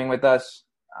Todd Ring with us.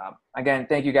 Again,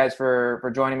 thank you guys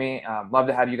for joining me. Love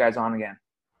to have you guys on again.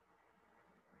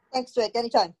 Thanks, Jake.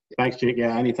 Anytime. Thanks, Jake.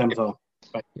 Yeah, anytime at all.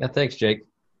 Bye. Yeah, thanks, Jake.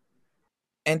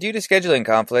 And due to scheduling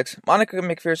conflicts, Monica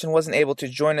McPherson wasn't able to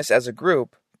join us as a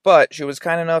group, but she was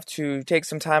kind enough to take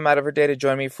some time out of her day to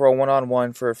join me for a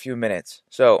one-on-one for a few minutes.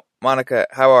 So, Monica,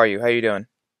 how are you? How you doing?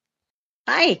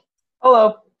 Hi.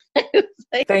 Hello.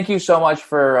 Thank you so much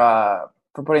for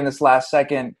putting this last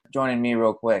second joining me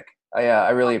real quick. I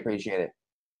really appreciate it.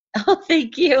 Oh,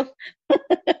 thank you.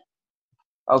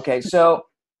 Okay, so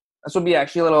this will be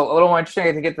actually a little more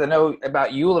interesting to get to know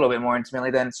about you a little bit more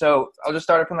intimately then. So I'll just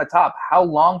start it from the top. How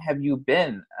long have you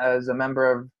been as a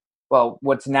member of, well,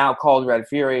 what's now called Red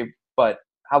Fury, but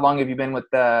how long have you been with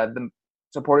the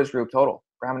supporters group total?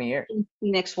 For how many years?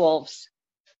 Phoenix Wolves.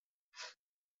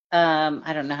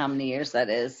 I don't know how many years that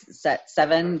is. Is that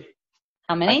 7?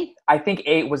 How many? I think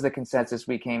 8 was the consensus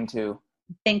we came to.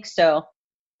 I think so.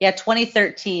 Yeah,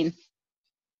 2013.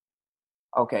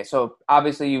 Okay, so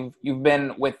obviously you've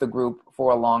been with the group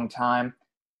for a long time.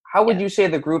 How would you say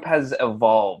the group has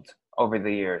evolved over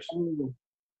the years? Ooh,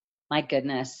 my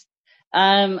goodness.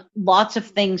 Lots of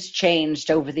things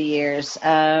changed over the years.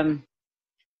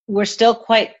 We're still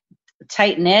quite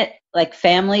tight-knit, like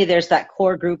family. There's that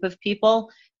core group of people.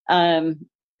 And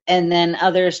then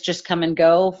others just come and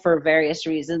go for various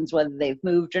reasons, whether they've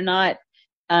moved or not.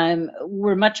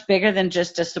 We're much bigger than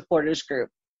just a supporters group.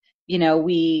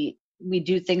 We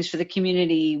do things for the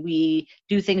community. We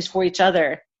do things for each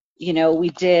other.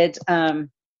 I did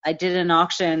an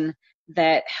auction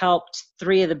that helped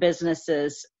 3 of the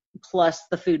businesses plus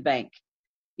the food bank,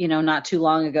 not too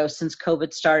long ago since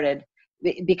COVID started,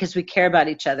 because we care about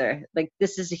each other. Like,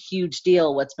 this is a huge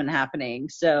deal, what's been happening.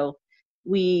 So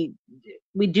we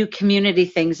do community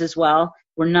things as well.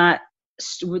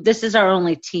 This is our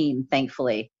only team,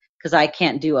 thankfully, because I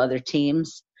can't do other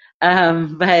teams.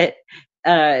 But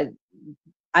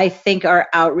I think our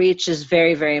outreach is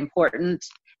very, very important.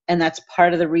 And that's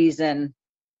part of the reason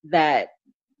that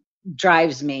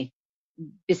drives me.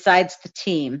 Besides the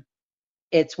team,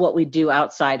 it's what we do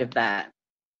outside of that.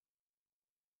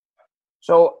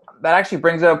 So that actually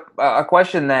brings up a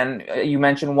question then. You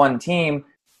mentioned one team,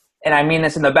 and I mean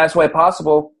this in the best way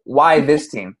possible. Why this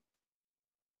team?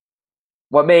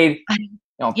 What made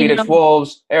Phoenix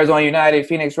Wolves, Arizona United,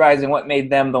 Phoenix Rising, what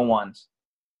made them the ones?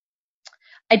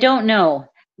 I don't know.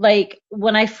 Like,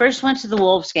 when I first went to the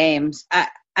Wolves games,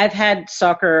 I've had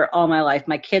soccer all my life.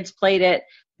 My kids played it.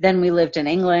 Then we lived in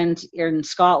England, in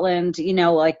Scotland.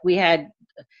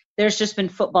 There's just been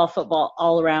football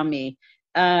all around me.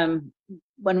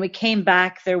 When we came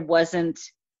back, there wasn't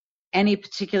any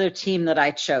particular team that I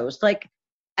chose. Like,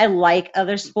 I like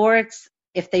other sports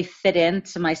if they fit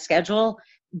into my schedule,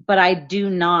 but I do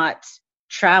not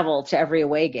travel to every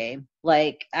away game.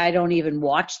 Like, I don't even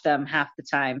watch them half the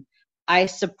time. I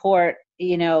support,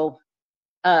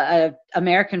 a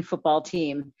American football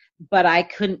team, but I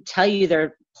couldn't tell you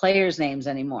their players' names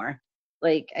anymore.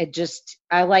 Like,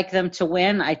 I like them to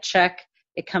win. I check,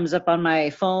 it comes up on my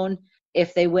phone.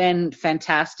 If they win,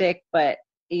 fantastic. But,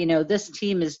 this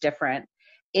team is different.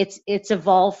 It's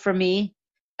evolved for me.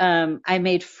 I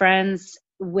made friends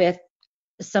with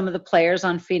some of the players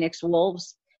on Phoenix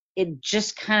Wolves. It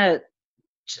just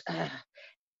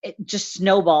it just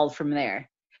snowballed from there.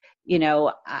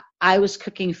 I was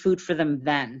cooking food for them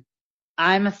then.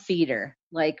 I'm a feeder.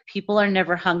 Like, people are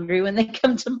never hungry when they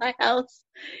come to my house.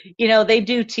 They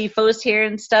do tifos here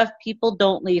and stuff. People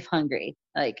don't leave hungry.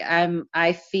 Like,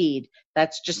 I feed.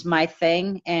 That's just my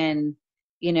thing. And,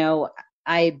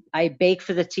 I bake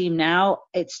for the team now.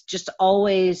 It's just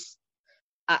always,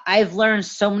 I've learned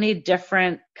so many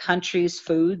different countries'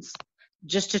 foods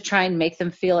just to try and make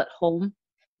them feel at home.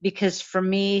 Because for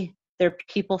me, they're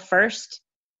people first.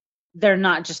 They're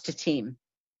not just a team.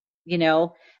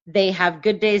 They have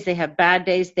good days, they have bad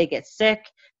days, they get sick,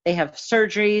 they have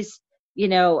surgeries.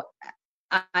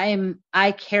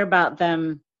 I care about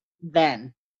them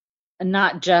then, and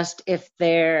not just if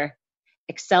they're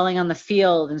excelling on the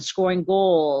field and scoring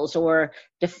goals or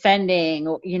defending,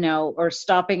 or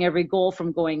stopping every goal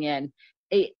from going in.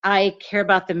 I care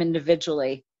about them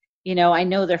individually. I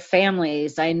know their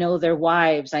families, I know their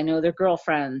wives, I know their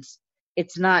girlfriends.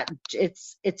 It's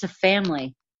a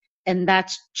family. And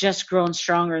that's just grown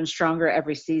stronger and stronger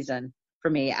every season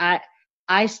for me.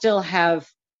 I still have,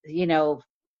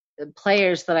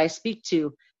 players that I speak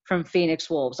to from Phoenix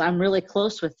Wolves. I'm really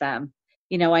close with them.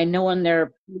 I know when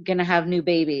they're going to have new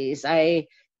babies. I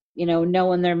know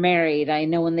when they're married. I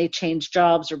know when they change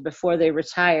jobs or before they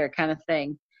retire, kind of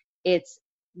thing.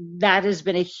 That has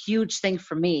been a huge thing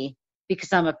for me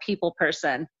because I'm a people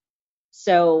person.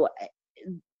 So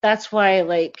that's why,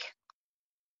 like,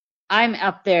 I'm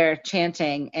up there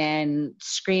chanting and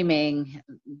screaming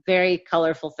very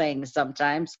colorful things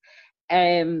sometimes.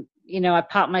 I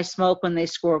pop my smoke when they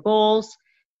score goals.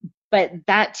 But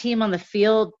that team on the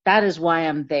field, that is why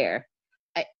I'm there.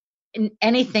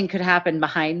 Anything could happen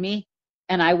behind me,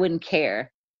 and I wouldn't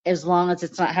care as long as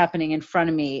it's not happening in front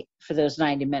of me for those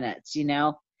 90 minutes.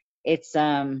 It's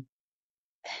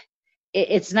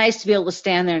nice to be able to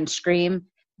stand there and scream,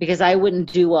 because I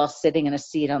wouldn't do well sitting in a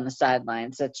seat on the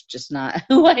sidelines. That's just not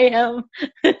who I am.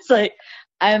 It's like,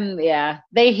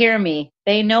 they hear me.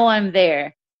 They know I'm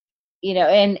there,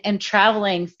 and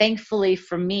traveling, thankfully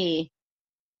for me,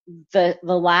 the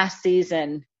last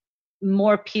season,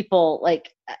 more people,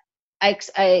 like,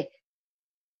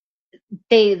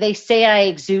 they say I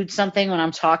exude something when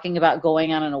I'm talking about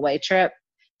going on an away trip.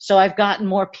 So I've gotten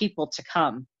more people to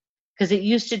come, because it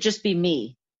used to just be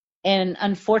me. And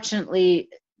unfortunately,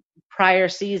 prior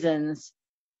seasons,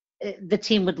 the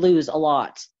team would lose a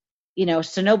lot,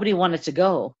 so nobody wanted to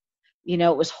go.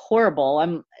 It was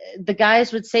horrible. The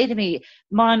guys would say to me,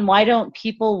 Mon, why don't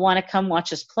people want to come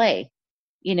watch us play?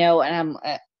 And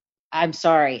I'm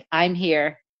sorry, I'm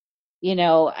here.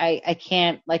 I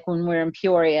can't, like when we're in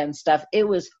Peoria and stuff, it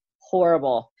was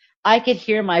horrible. I could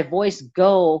hear my voice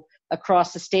go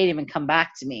across the stadium and come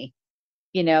back to me.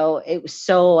 It was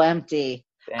so empty.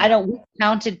 Damn. We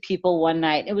counted people one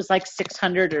night. It was like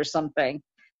 600 or something.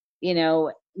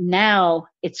 Now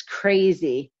it's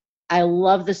crazy. I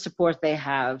love the support they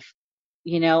have.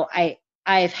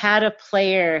 I've had a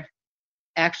player,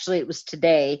 actually it was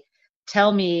today,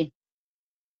 tell me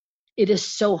it is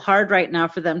so hard right now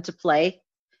for them to play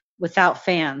without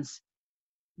fans.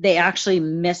 They actually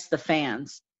miss the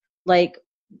fans. Like,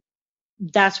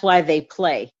 that's why they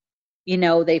play.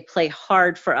 They play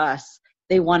hard for us.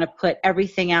 They want to put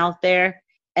everything out there.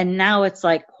 And now it's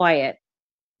like quiet.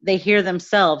 They hear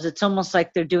themselves. It's almost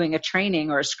like they're doing a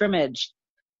training or a scrimmage.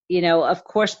 Of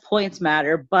course points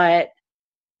matter, but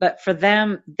for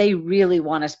them, they really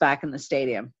want us back in the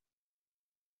stadium.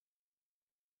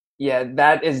 Yeah,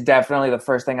 that is definitely the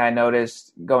first thing I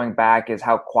noticed going back, is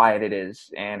how quiet it is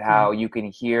and how you can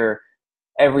hear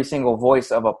every single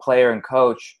voice of a player and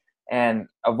coach, and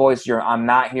a voice I'm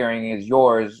not hearing is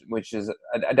yours, which is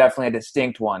definitely a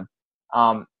distinct one.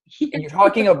 And you're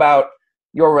talking about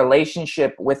your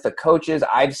relationship with the coaches.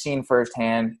 I've seen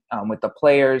firsthand with the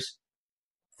players,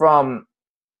 from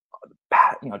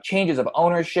changes of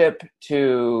ownership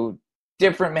to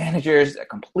different managers, a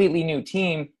completely new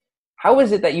team. How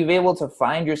is it that you've able to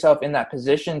find yourself in that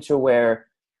position to where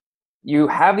you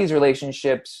have these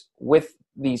relationships with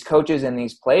these coaches and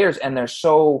these players, and they're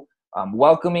so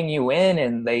welcoming you in,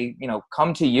 and they,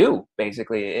 come to you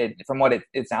basically, from what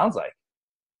it sounds like?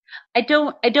 I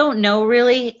don't know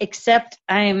really, except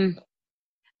I'm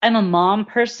a mom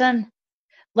person.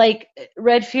 Like,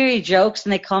 Red Fury jokes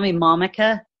and they call me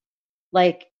Momica,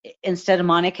 like, instead of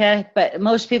Monica, but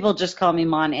most people just call me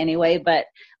Mon anyway. But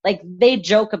like, they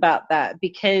joke about that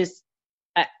because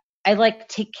I like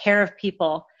take care of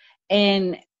people,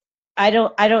 and I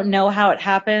don't know how it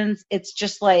happens. It's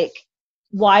just like,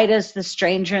 why does the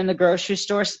stranger in the grocery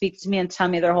store speak to me and tell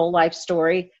me their whole life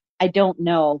story? I don't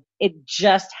know. It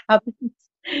just happens.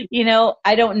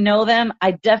 I don't know them.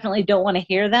 I definitely don't want to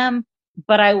hear them,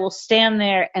 but I will stand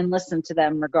there and listen to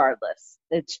them regardless.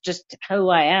 It's just who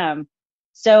I am.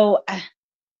 So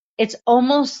it's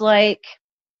almost like,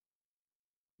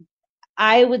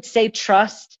 I would say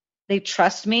trust. They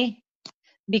trust me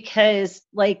because,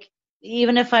 like,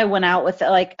 even if I went out with,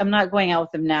 like, I'm not going out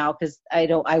with them now because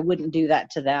I wouldn't do that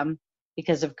to them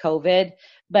because of COVID.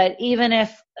 But even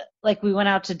if, like, we went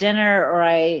out to dinner, or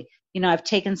I've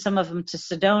taken some of them to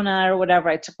Sedona or whatever,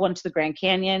 I took one to the Grand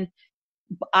Canyon,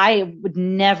 I would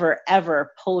never,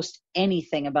 ever post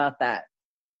anything about that.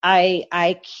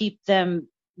 I keep them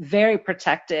very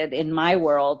protected in my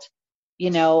world.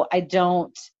 I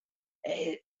don't,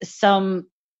 some,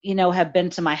 have been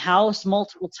to my house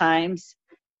multiple times.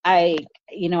 I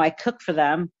cook for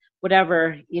them,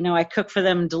 whatever, I cook for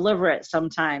them and deliver it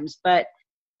sometimes, but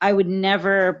I would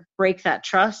never break that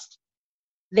trust.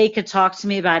 They could talk to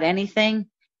me about anything,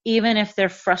 even if they're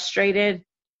frustrated,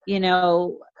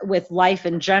 with life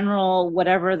in general,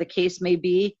 whatever the case may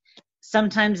be.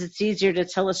 Sometimes it's easier to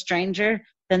tell a stranger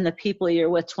than the people you're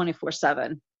with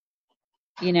 24/7,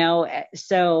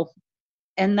 so,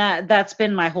 and that's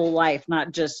been my whole life,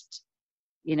 not just,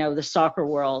 the soccer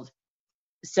world.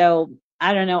 So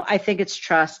I don't know. I think it's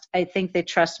trust. I think they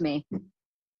trust me.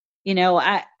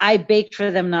 I baked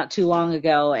for them not too long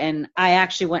ago, and I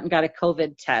actually went and got a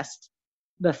COVID test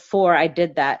before I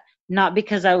did that. Not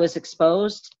because I was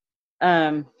exposed,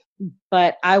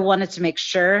 but I wanted to make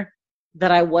sure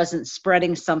that I wasn't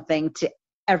spreading something to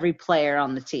every player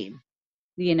on the team,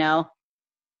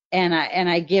 and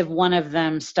I give one of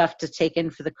them stuff to take in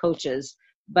for the coaches,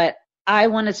 but I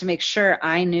wanted to make sure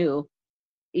I knew,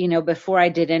 before I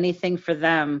did anything for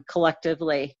them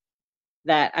collectively,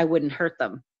 that I wouldn't hurt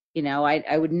them.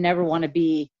 I would never want to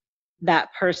be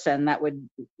that person that would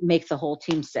make the whole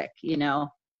team sick.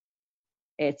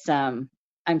 It's, I'm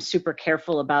super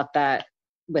careful about that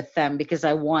with them because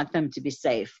I want them to be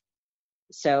safe.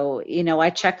 So, I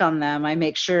check on them. I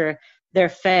make sure they're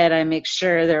fed. I make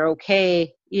sure they're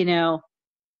okay. I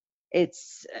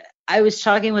was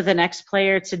talking with an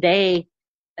ex-player today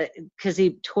because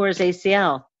he tore his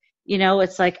ACL.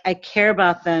 It's like, I care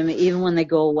about them even when they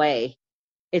go away.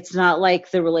 It's not like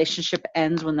the relationship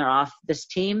ends when they're off this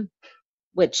team,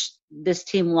 which this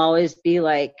team will always be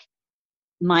like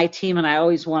my team, and I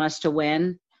always want us to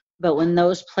win. But when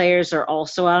those players are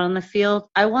also out on the field,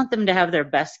 I want them to have their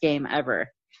best game ever.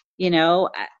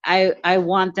 I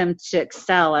want them to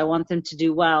excel. I want them to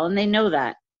do well, and they know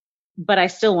that. But I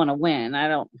still want to win.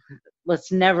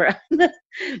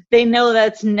 They know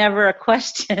that's never a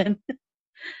question.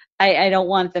 I don't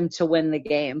want them to win the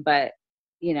game, but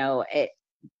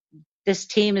this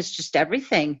team is just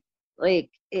everything.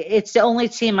 Like, it's the only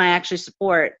team I actually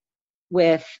support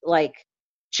with, like,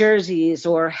 jerseys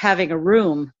or having a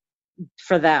room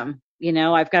for them.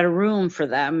 I've got a room for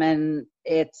them, and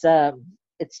it's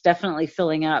definitely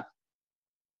filling up.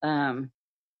 But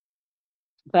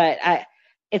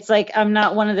it's like, I'm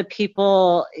not one of the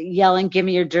people yelling, "Give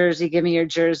me your jersey, give me your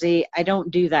jersey." I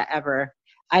don't do that ever.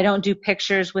 I don't do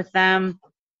pictures with them.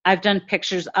 I've done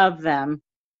pictures of them.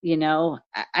 I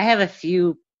have a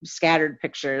few scattered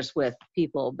pictures with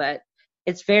people, but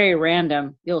it's very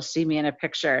random. You'll see me in a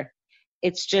picture.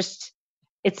 It's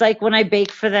like when I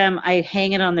bake for them, I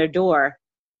hang it on their door,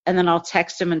 and then I'll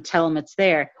text them and tell them it's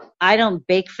there. I don't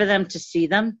bake for them to see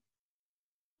them.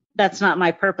 That's not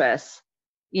my purpose.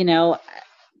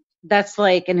 That's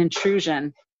like an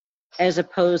intrusion, as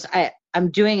opposed, I'm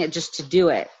doing it just to do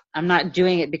it. I'm not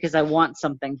doing it because I want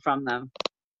something from them.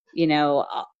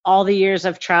 All the years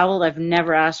I've traveled, I've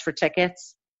never asked for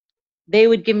tickets. They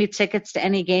would give me tickets to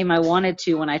any game I wanted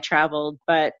to when I traveled,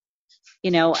 but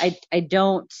I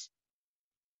don't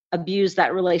abuse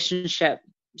that relationship.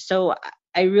 So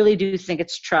I really do think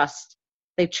it's trust.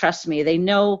 They trust me. They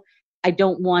know I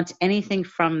don't want anything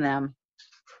from them.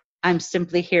 I'm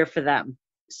simply here for them.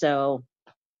 So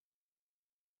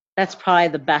that's probably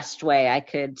the best way I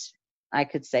could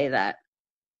say that.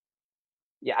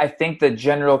 Yeah, I think the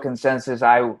general consensus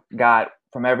I got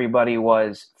from everybody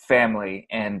was family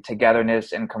and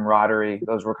togetherness and camaraderie.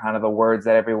 Those were kind of the words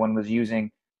that everyone was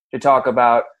using to talk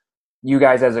about you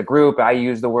guys as a group. I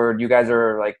use the word, you guys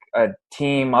are like a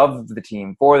team of the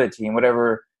team, for the team,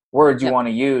 whatever words you want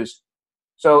to use.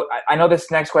 So I know this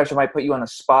next question might put you on the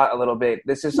spot a little bit.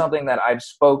 This is something that I've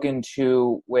spoken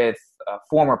to with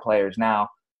former players now,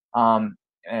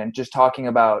 and just talking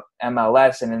about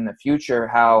MLS and in the future,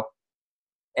 how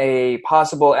a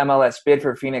possible MLS bid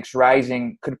for Phoenix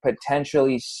Rising could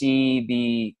potentially see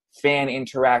the fan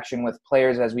interaction with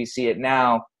players as we see it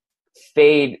now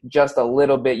fade just a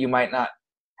little bit. You might not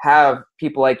have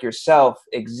people like yourself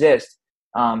exist.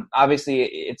 Obviously,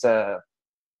 it's a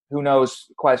who knows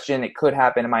question. It could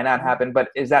happen. It might not happen. But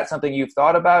is that something you've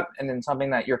thought about, and then something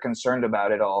that you're concerned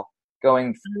about at all?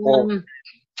 going forward?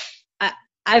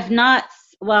 I'm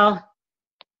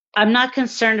not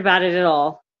concerned about it at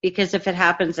all, because if it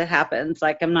happens, it happens.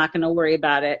 Like, I'm not going to worry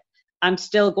about it. I'm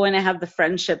still going to have the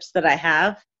friendships that I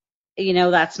have.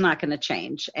 That's not going to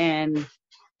change. And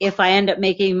if I end up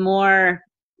making more,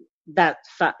 that's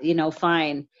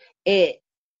fine.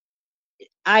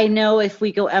 I know if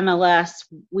we go MLS,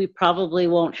 we probably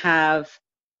won't have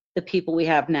the people we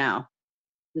have now.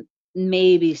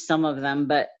 Maybe some of them,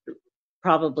 but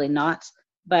probably not.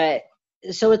 But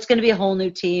so it's going to be a whole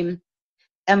new team.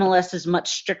 MLS is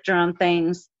much stricter on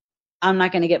things. I'm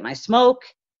not going to get my smoke.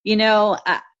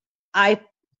 I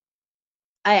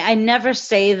never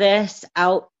say this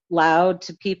out loud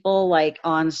to people, like,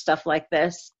 on stuff like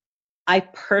this. I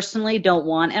personally don't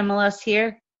want MLS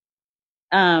here,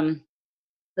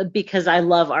 because I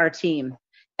love our team,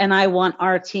 and I want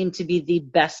our team to be the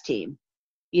best team.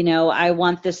 I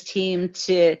want this team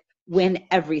to win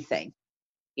everything.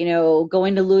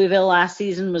 Going to Louisville last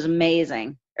season was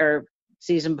amazing, or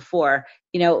season before.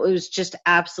 It was just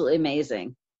absolutely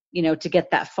amazing, to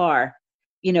get that far.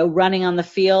 Running on the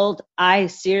field, I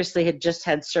seriously had just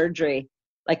had surgery,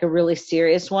 like a really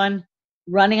serious one.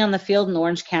 Running on the field in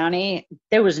Orange County,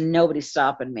 there was nobody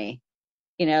stopping me.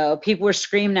 People were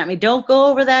screaming at me, don't go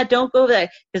over that,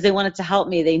 because they wanted to help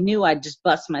me. They knew I'd just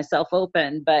bust myself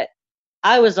open, but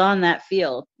I was on that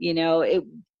field.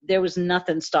 There was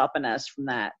nothing stopping us from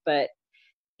that. But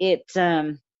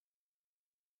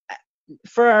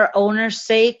for our owners'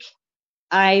 sake,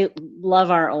 I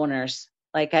love our owners.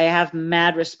 Like, I have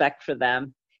mad respect for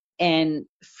them, and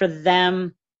for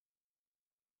them,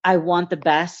 I want the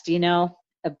best,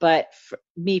 but for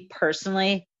me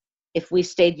personally, if we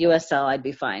stayed USL, I'd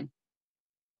be fine.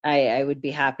 I would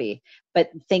be happy. But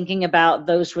thinking about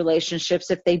those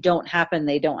relationships, if they don't happen,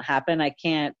 they don't happen. I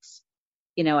can't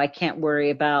worry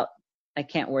about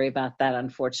that,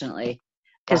 unfortunately.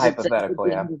 Hypothetical,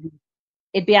 yeah.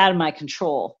 It'd be out of my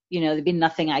control. There'd be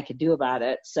nothing I could do about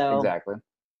it. So exactly.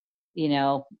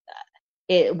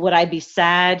 Would I be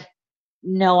sad?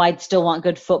 No, I'd still want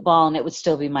good football, and it would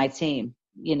still be my team.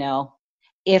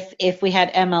 If we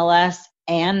had MLS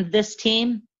and this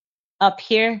team up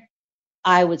here,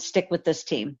 I would stick with this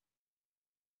team,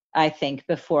 I think,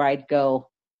 before I'd go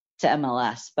to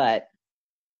MLS. But,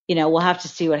 we'll have to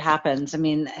see what happens. I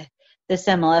mean, this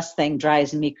MLS thing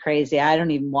drives me crazy. I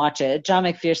don't even watch it. John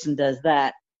McPherson does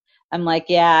that. I'm like,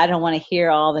 yeah, I don't want to hear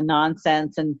all the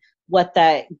nonsense and what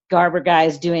that Garber guy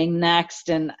is doing next.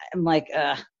 And I'm like,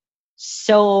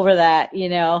 so over that,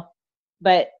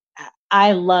 But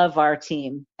I love our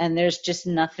team, and there's just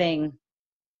nothing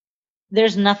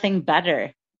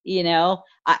better.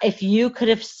 If you could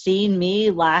have seen me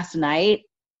last night,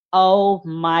 oh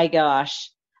my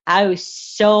gosh, I was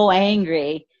so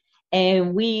angry.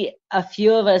 And a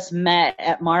few of us met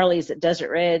at Marley's at Desert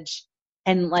Ridge,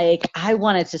 and like, I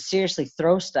wanted to seriously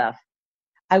throw stuff.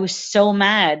 I was so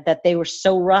mad that they were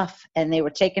so rough and they were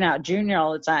taking out Junior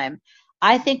all the time.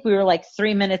 I think we were like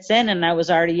 3 minutes in, and I was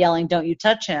already yelling, "Don't you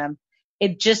touch him."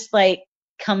 It just like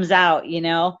comes out,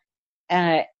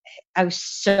 and I was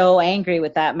so angry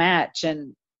with that match,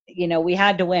 and we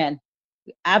had to win.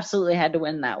 We absolutely had to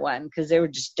win that one because they were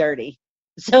just dirty.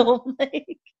 So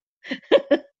like,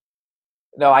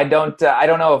 no, I don't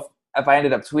know if I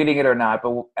ended up tweeting it or not,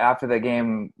 but after the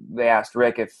game, they asked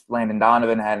Rick if Landon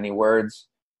Donovan had any words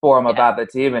for him about the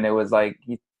team, and it was like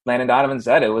Landon Donovan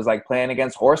said it was like playing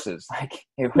against horses. Like,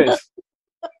 it was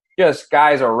just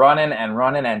guys are running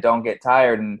and don't get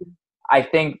tired. And I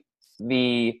think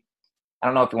I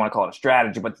don't know if you want to call it a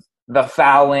strategy, but the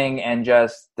fouling and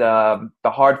just the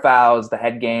hard fouls, the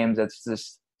head games, it's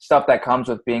just stuff that comes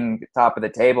with being top of the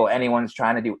table. Anyone's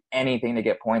trying to do anything to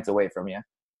get points away from you.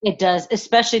 It does,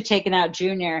 especially taking out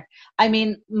Junior. I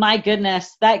mean, my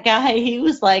goodness, that guy, he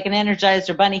was like an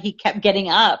Energizer bunny. He kept getting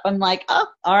up. I'm like, oh,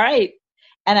 all right.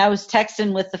 And I was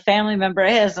texting with the family member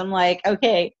of his. I'm like,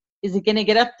 okay, is he going to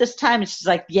get up this time? And she's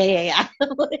like, yeah.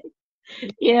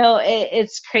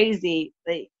 It's crazy.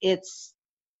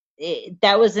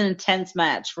 That was an intense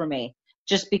match for me,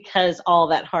 just because all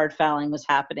that hard fouling was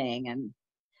happening. And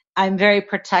I'm very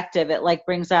protective. It like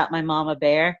brings out my mama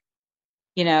bear,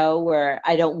 where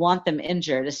I don't want them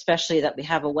injured, especially that we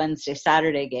have a Wednesday,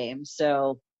 Saturday game.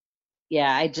 So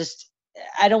yeah, I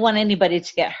don't want anybody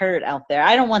to get hurt out there.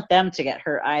 I don't want them to get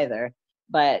hurt either,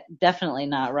 but definitely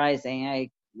not Rising.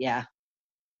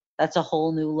 That's a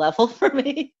whole new level for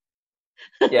me.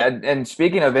 Yeah, and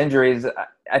speaking of injuries,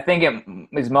 I think it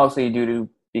is mostly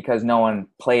because no one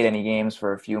played any games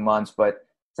for a few months. But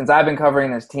since I've been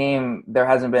covering this team, there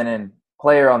hasn't been a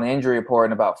player on the injury report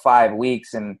in about 5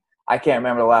 weeks, and I can't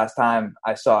remember the last time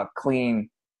I saw a clean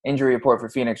injury report for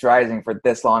Phoenix Rising for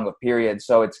this long of a period.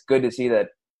 So it's good to see that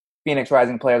Phoenix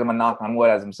Rising players, I'm going to knock on wood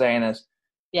as I'm saying this,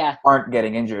 aren't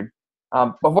getting injured.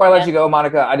 Before I let you go,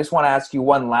 Monica, I just want to ask you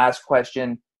one last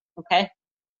question. Okay.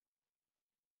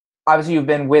 Obviously, you've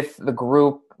been with the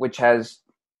group, which has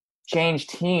changed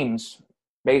teams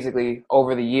basically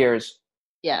over the years.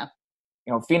 Yeah.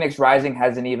 Phoenix Rising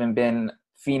hasn't even been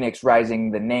Phoenix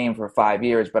Rising, the name, for 5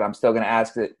 years, but I'm still going to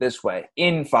ask it this way.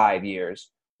 In 5 years,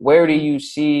 where do you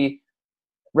see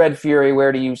Red Fury?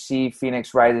 Where do you see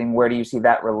Phoenix Rising? Where do you see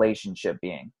that relationship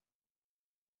being?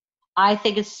 I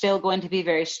think it's still going to be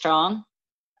very strong.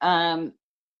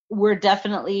 We're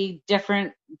definitely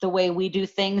different the way we do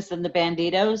things than the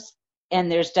Banditos, and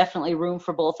there's definitely room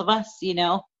for both of us,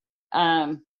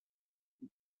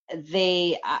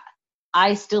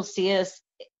 I still see us,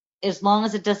 as long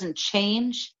as it doesn't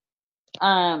change,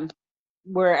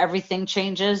 where everything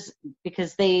changes,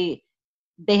 because they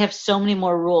have so many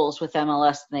more rules with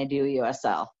MLS than they do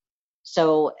USL.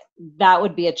 So that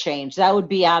would be a change. That would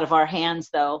be out of our hands,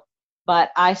 though.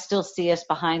 But I still see us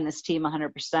behind this team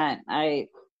 100%.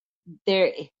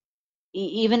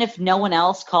 Even if no one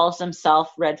else calls themselves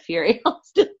Red Fury,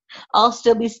 I'll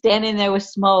still be standing there with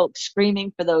smoke,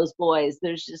 screaming for those boys.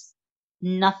 There's just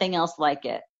nothing else like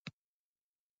it.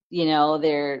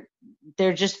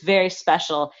 They're just very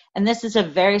special, and this is a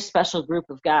very special group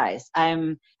of guys.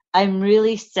 I'm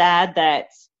really sad that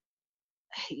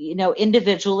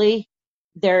individually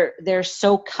they're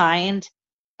so kind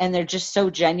and they're just so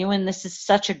genuine. This is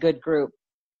such a good group.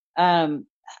 I'm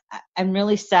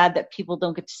really sad that people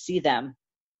don't get to see them.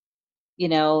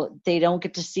 They don't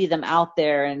get to see them out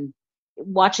there, and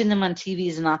watching them on TV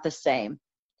is not the same.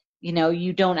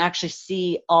 You don't actually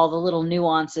see all the little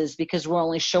nuances because we're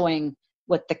only showing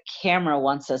what the camera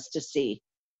wants us to see.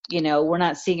 We're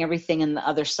not seeing everything in the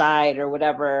other side or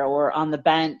whatever, or on the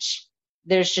bench.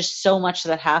 There's just so much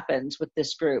that happens with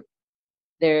this group.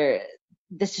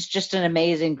 This is just an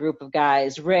amazing group of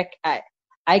guys. Rick,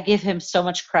 I give him so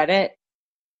much credit.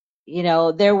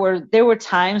 There were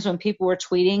times when people were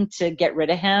tweeting to get rid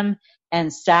of him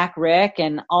and sack Rick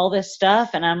and all this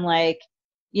stuff. And I'm like,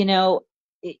 did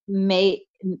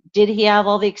he have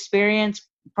all the experience?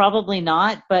 Probably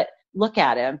not, but look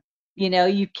at him.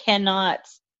 You cannot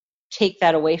take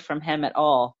that away from him at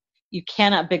all. You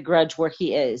cannot begrudge where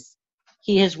he is.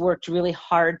 He has worked really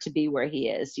hard to be where he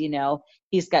is.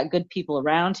 He's got good people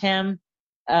around him.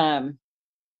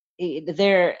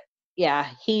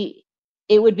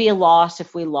 It would be a loss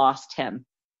if we lost him.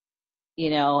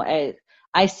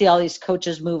 I see all these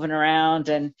coaches moving around,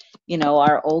 and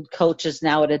our old coach is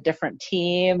now at a different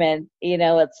team, and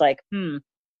it's like,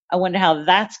 I wonder how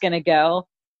that's going to go.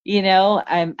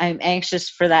 I'm anxious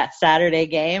for that Saturday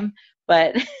game,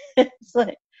 but it's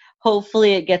like,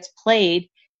 hopefully it gets played.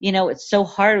 It's so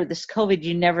hard with this COVID.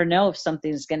 You never know if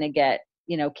something's going to get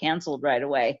canceled right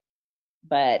away.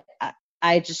 But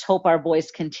I just hope our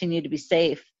boys continue to be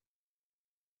safe.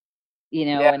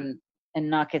 And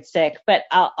not get sick. But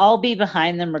I'll be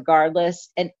behind them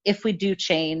regardless. And if we do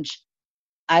change,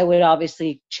 I would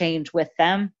obviously change with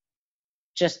them,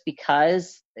 just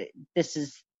because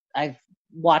I've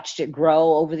watched it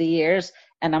grow over the years,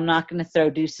 and I'm not going to throw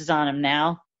deuces on them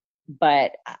now.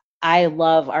 But I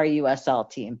love our USL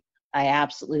team. I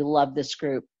absolutely love this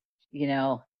group,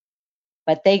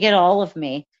 but they get all of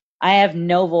me. I have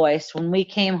no voice. When we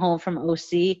came home from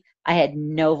OC, I had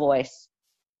no voice.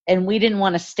 And we didn't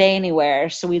want to stay anywhere,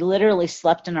 so we literally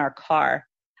slept in our car.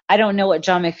 I don't know what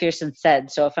John McPherson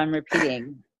said, so if I'm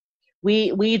repeating,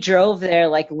 we drove there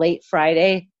like late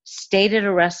Friday, stayed at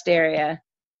a rest area,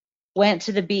 went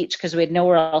to the beach because we had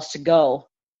nowhere else to go,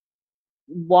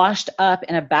 washed up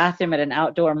in a bathroom at an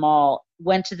outdoor mall,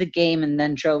 went to the game, and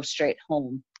then drove straight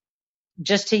home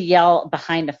just to yell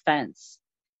behind a fence.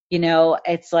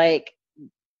 It's like,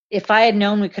 if I had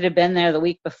known we could have been there the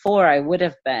week before, I would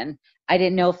have been. I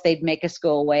didn't know if they'd make us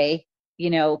go away,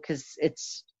 because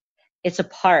it's a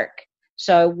park.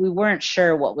 So we weren't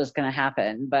sure what was going to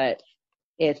happen, but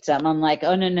I'm like,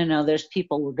 oh, no, there's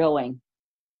people, we're going.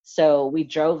 So we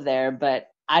drove there, but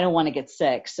I don't want to get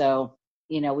sick. So,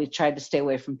 we tried to stay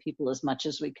away from people as much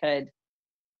as we could.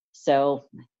 So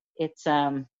it's,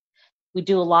 we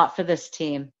do a lot for this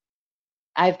team.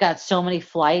 I've got so many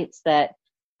flights that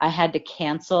I had to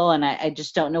cancel, and I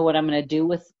just don't know what I'm going to do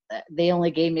with. They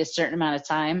only gave me a certain amount of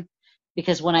time,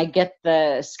 because when I get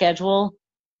the schedule,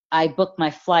 I book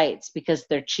my flights because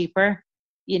they're cheaper,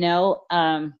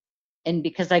 and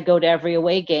because I go to every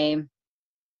away game,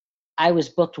 I was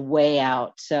booked way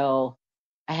out. So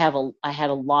I had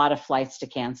a lot of flights to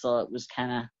cancel. It was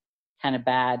kind of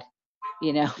bad,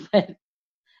 but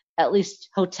at least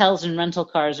hotels and rental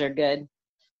cars are good.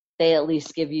 They at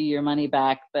least give you your money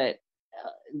back, but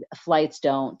flights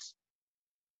don't.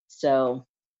 So,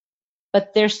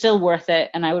 but they're still worth it,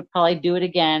 and I would probably do it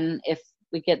again if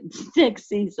we get next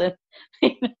season.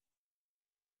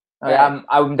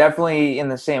 I'm definitely in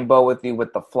the same boat with you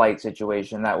with the flight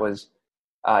situation. That was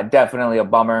definitely a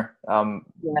bummer.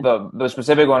 The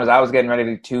specific one is I was getting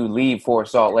ready to leave for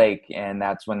Salt Lake, and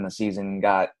that's when the season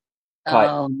got cut.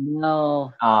 Oh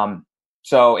no!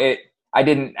 So I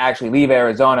didn't actually leave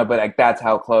Arizona, but like that's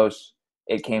how close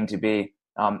it came to be.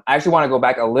 I actually want to go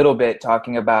back a little bit,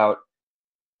 talking about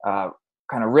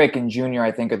kind of Rick and Junior.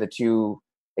 I think are the two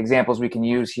examples we can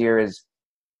use here. Is,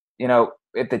 you know,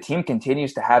 if the team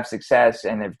continues to have success,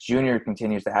 and if Junior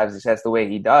continues to have success the way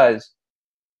he does,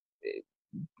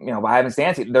 you know, by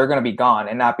happenstance, they're going to be gone,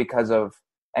 and not because of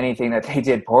anything that they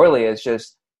did poorly. It's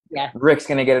just Rick's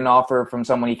going to get an offer from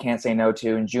someone he can't say no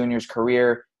to, and Junior's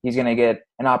career, he's going to get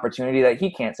an opportunity that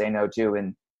he can't say no to,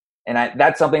 and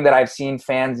that's something that I've seen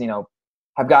fans, you know,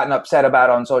 have gotten upset about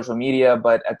on social media,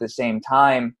 but at the same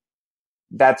time,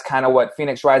 that's kind of what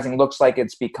Phoenix Rising looks like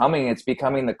it's becoming. It's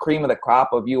becoming the cream of the crop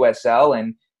of USL,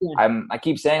 and I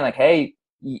keep saying, like, hey,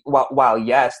 while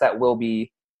yes, that will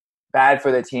be bad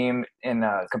for the team in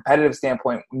a competitive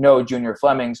standpoint, no Junior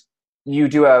Flemings, you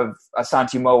do have a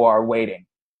Santi Mowar waiting.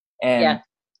 And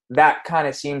that kind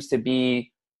of seems to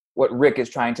be what Rick is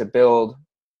trying to build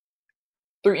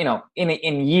through, you know,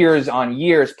 in years on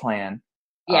years plan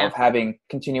of having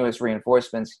continuous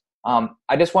reinforcements.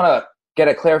 I just want to get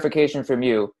a clarification from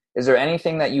you. Is there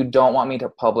anything that you don't want me to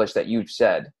publish that you've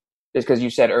said? Just because you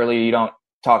said earlier you don't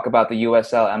talk about the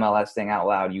USL MLS thing out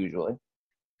loud usually.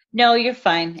 No, you're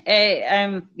fine.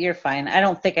 You're fine. I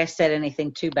don't think I said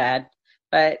anything too bad,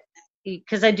 but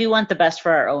because I do want the best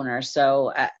for our owners.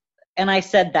 So, and I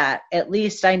said that. At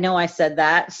least I know I said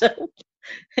that. So,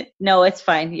 no, it's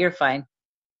fine. You're fine.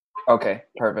 Okay,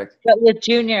 perfect. But with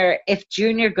Junior, if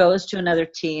Junior goes to another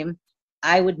team,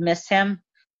 I would miss him.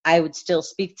 I would still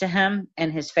speak to him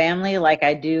and his family like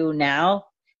I do now.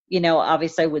 You know,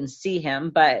 obviously I wouldn't see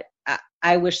him, but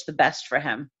I wish the best for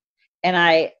him. And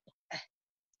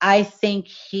I think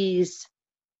he's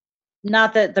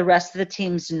not that the rest of the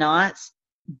team's not,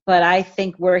 but I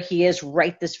think where he is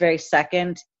right this very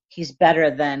second, he's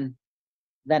better than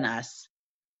us.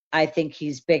 I think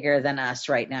he's bigger than us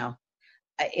right now.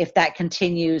 If that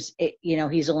continues, you know,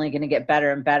 he's only going to get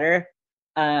better and better.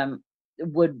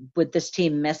 Would this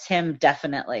team miss him?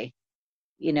 Definitely,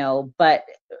 you know, but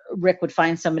Rick would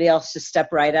find somebody else to step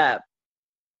right up,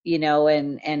 you know,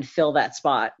 and fill that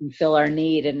spot and fill our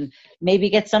need and maybe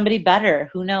get somebody better.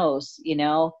 Who knows, you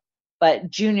know, but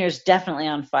Junior's definitely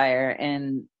on fire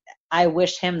and I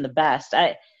wish him the best.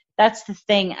 That's the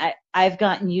thing. I've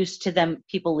gotten used to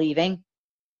people leaving,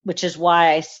 which is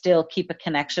why I still keep a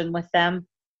connection with them.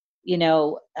 You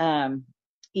know,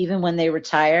 even when they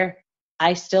retire,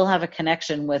 I still have a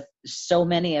connection with so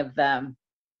many of them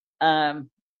that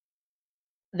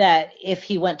if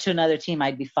he went to another team,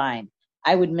 I'd be fine.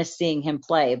 I would miss seeing him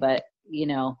play, but you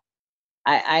know,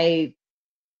 I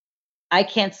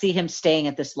can't see him staying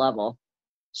at this level.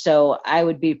 So I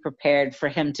would be prepared for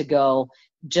him to go,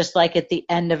 just like at the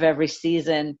end of every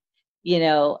season, you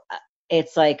know,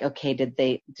 it's like, okay, did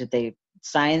they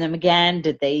sign them again?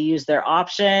 Did they use their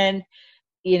option?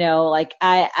 You know, like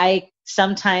I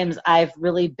sometimes I've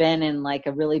really been in like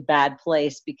a really bad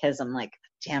place because I'm like,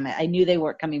 damn it, I knew they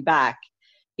weren't coming back,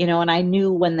 you know, and I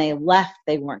knew when they left,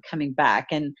 they weren't coming back.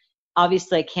 And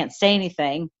obviously I can't say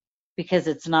anything because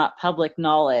it's not public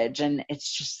knowledge. And it's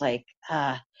just like,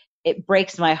 it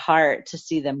breaks my heart to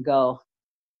see them go.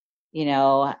 You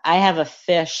know, I have a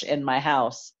fish in my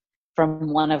house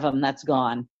from one of them that's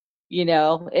gone, you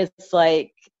know, it's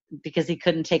like, because he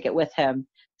couldn't take it with him.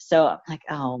 So I'm like,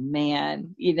 oh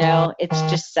man, you know, it's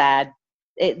just sad.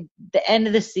 The end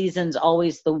of the season's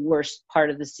always the worst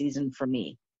part of the season for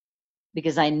me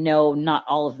because I know not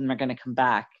all of them are going to come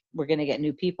back. We're going to get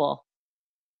new people.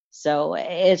 So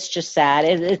it's just sad.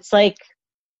 It's like,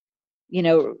 you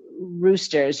know,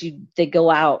 roosters, they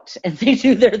go out and they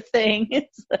do their thing.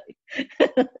 It's like,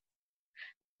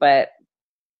 but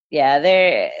yeah,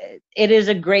 it is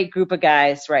a great group of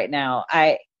guys right now.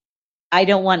 I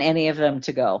don't want any of them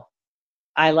to go.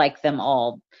 I like them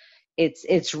all.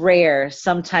 It's rare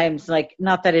sometimes, like,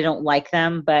 not that I don't like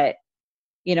them, but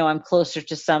you know, I'm closer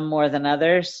to some more than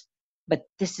others, but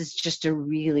this is just a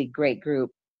really great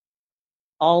group.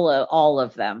 All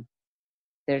of them.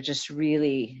 They're just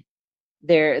really,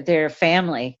 they're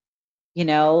family, you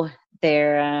know,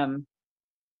 and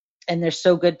they're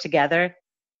so good together.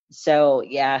 So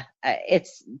yeah,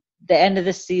 the end of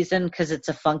the season, because it's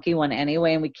a funky one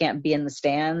anyway and we can't be in the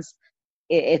stands,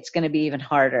 it's going to be even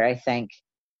harder, I think,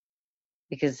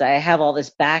 because I have all this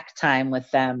back time with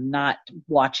them, not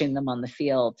watching them on the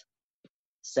field.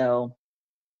 So,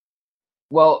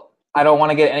 Well, I don't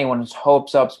want to get anyone's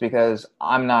hopes up because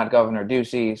I'm not Governor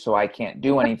Ducey, so I can't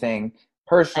do anything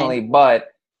personally,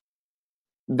 but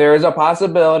there is a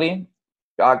possibility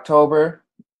October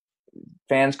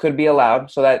fans could be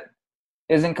allowed, so that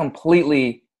isn't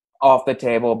completely off the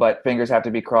table, but fingers have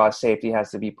to be crossed. Safety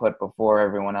has to be put before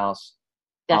everyone else.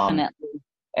 definitely.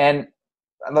 And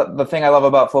the thing I love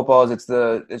about football is it's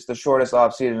the shortest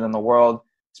off season in the world,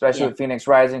 especially with Phoenix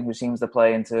Rising, who seems to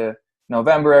play into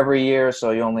November every year.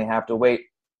 So you only have to wait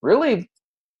really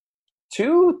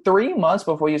 2-3 months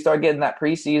before you start getting that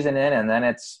preseason in, and then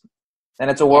it's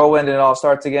a whirlwind and it all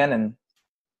starts again. And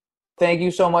thank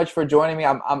you so much for joining me.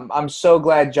 I'm so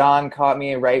glad John caught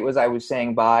me right as I was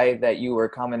saying bye that you were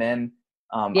coming in.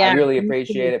 I really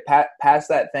appreciate it. Pass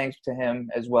that thanks to him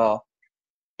as well.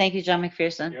 Thank you, John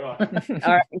McPherson.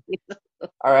 All right.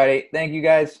 All righty. Thank you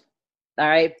guys. All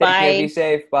right. Take Bye. care. Be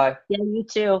safe. Bye. Yeah, you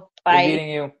too. Bye. Good meeting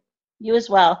you. You as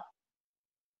well.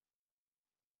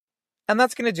 And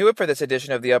that's going to do it for this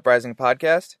edition of the Uprising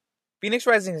Podcast. Phoenix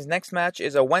Rising's next match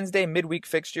is a Wednesday midweek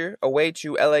fixture away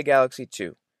to LA Galaxy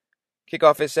 2.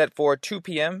 Kickoff is set for 2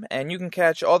 p.m., and you can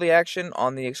catch all the action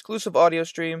on the exclusive audio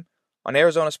stream on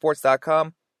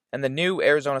ArizonaSports.com and the new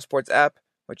Arizona Sports app,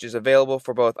 which is available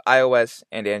for both iOS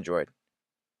and Android.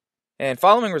 And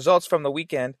following results from the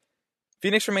weekend,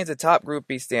 Phoenix remains atop Group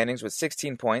B standings with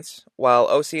 16 points, while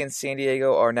OC and San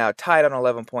Diego are now tied on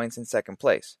 11 points in second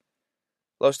place.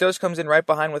 Los Dos comes in right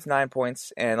behind with 9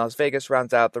 points, and Las Vegas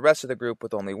rounds out the rest of the group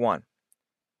with only 1.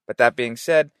 But that being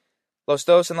said, Los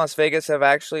Dos and Las Vegas have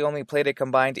actually only played a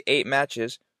combined 8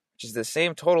 matches, which is the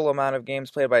same total amount of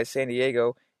games played by San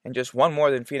Diego and just one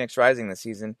more than Phoenix Rising this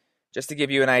season, just to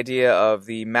give you an idea of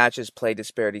the matches play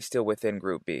disparity still within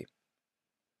Group B.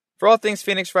 For all things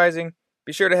Phoenix Rising,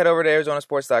 be sure to head over to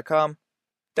ArizonaSports.com,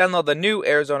 download the new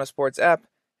Arizona Sports app,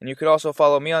 and you can also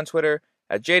follow me on Twitter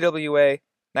at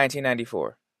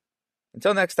JWA1994.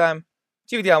 Until next time,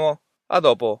 ci vediamo, a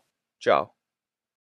dopo, ciao.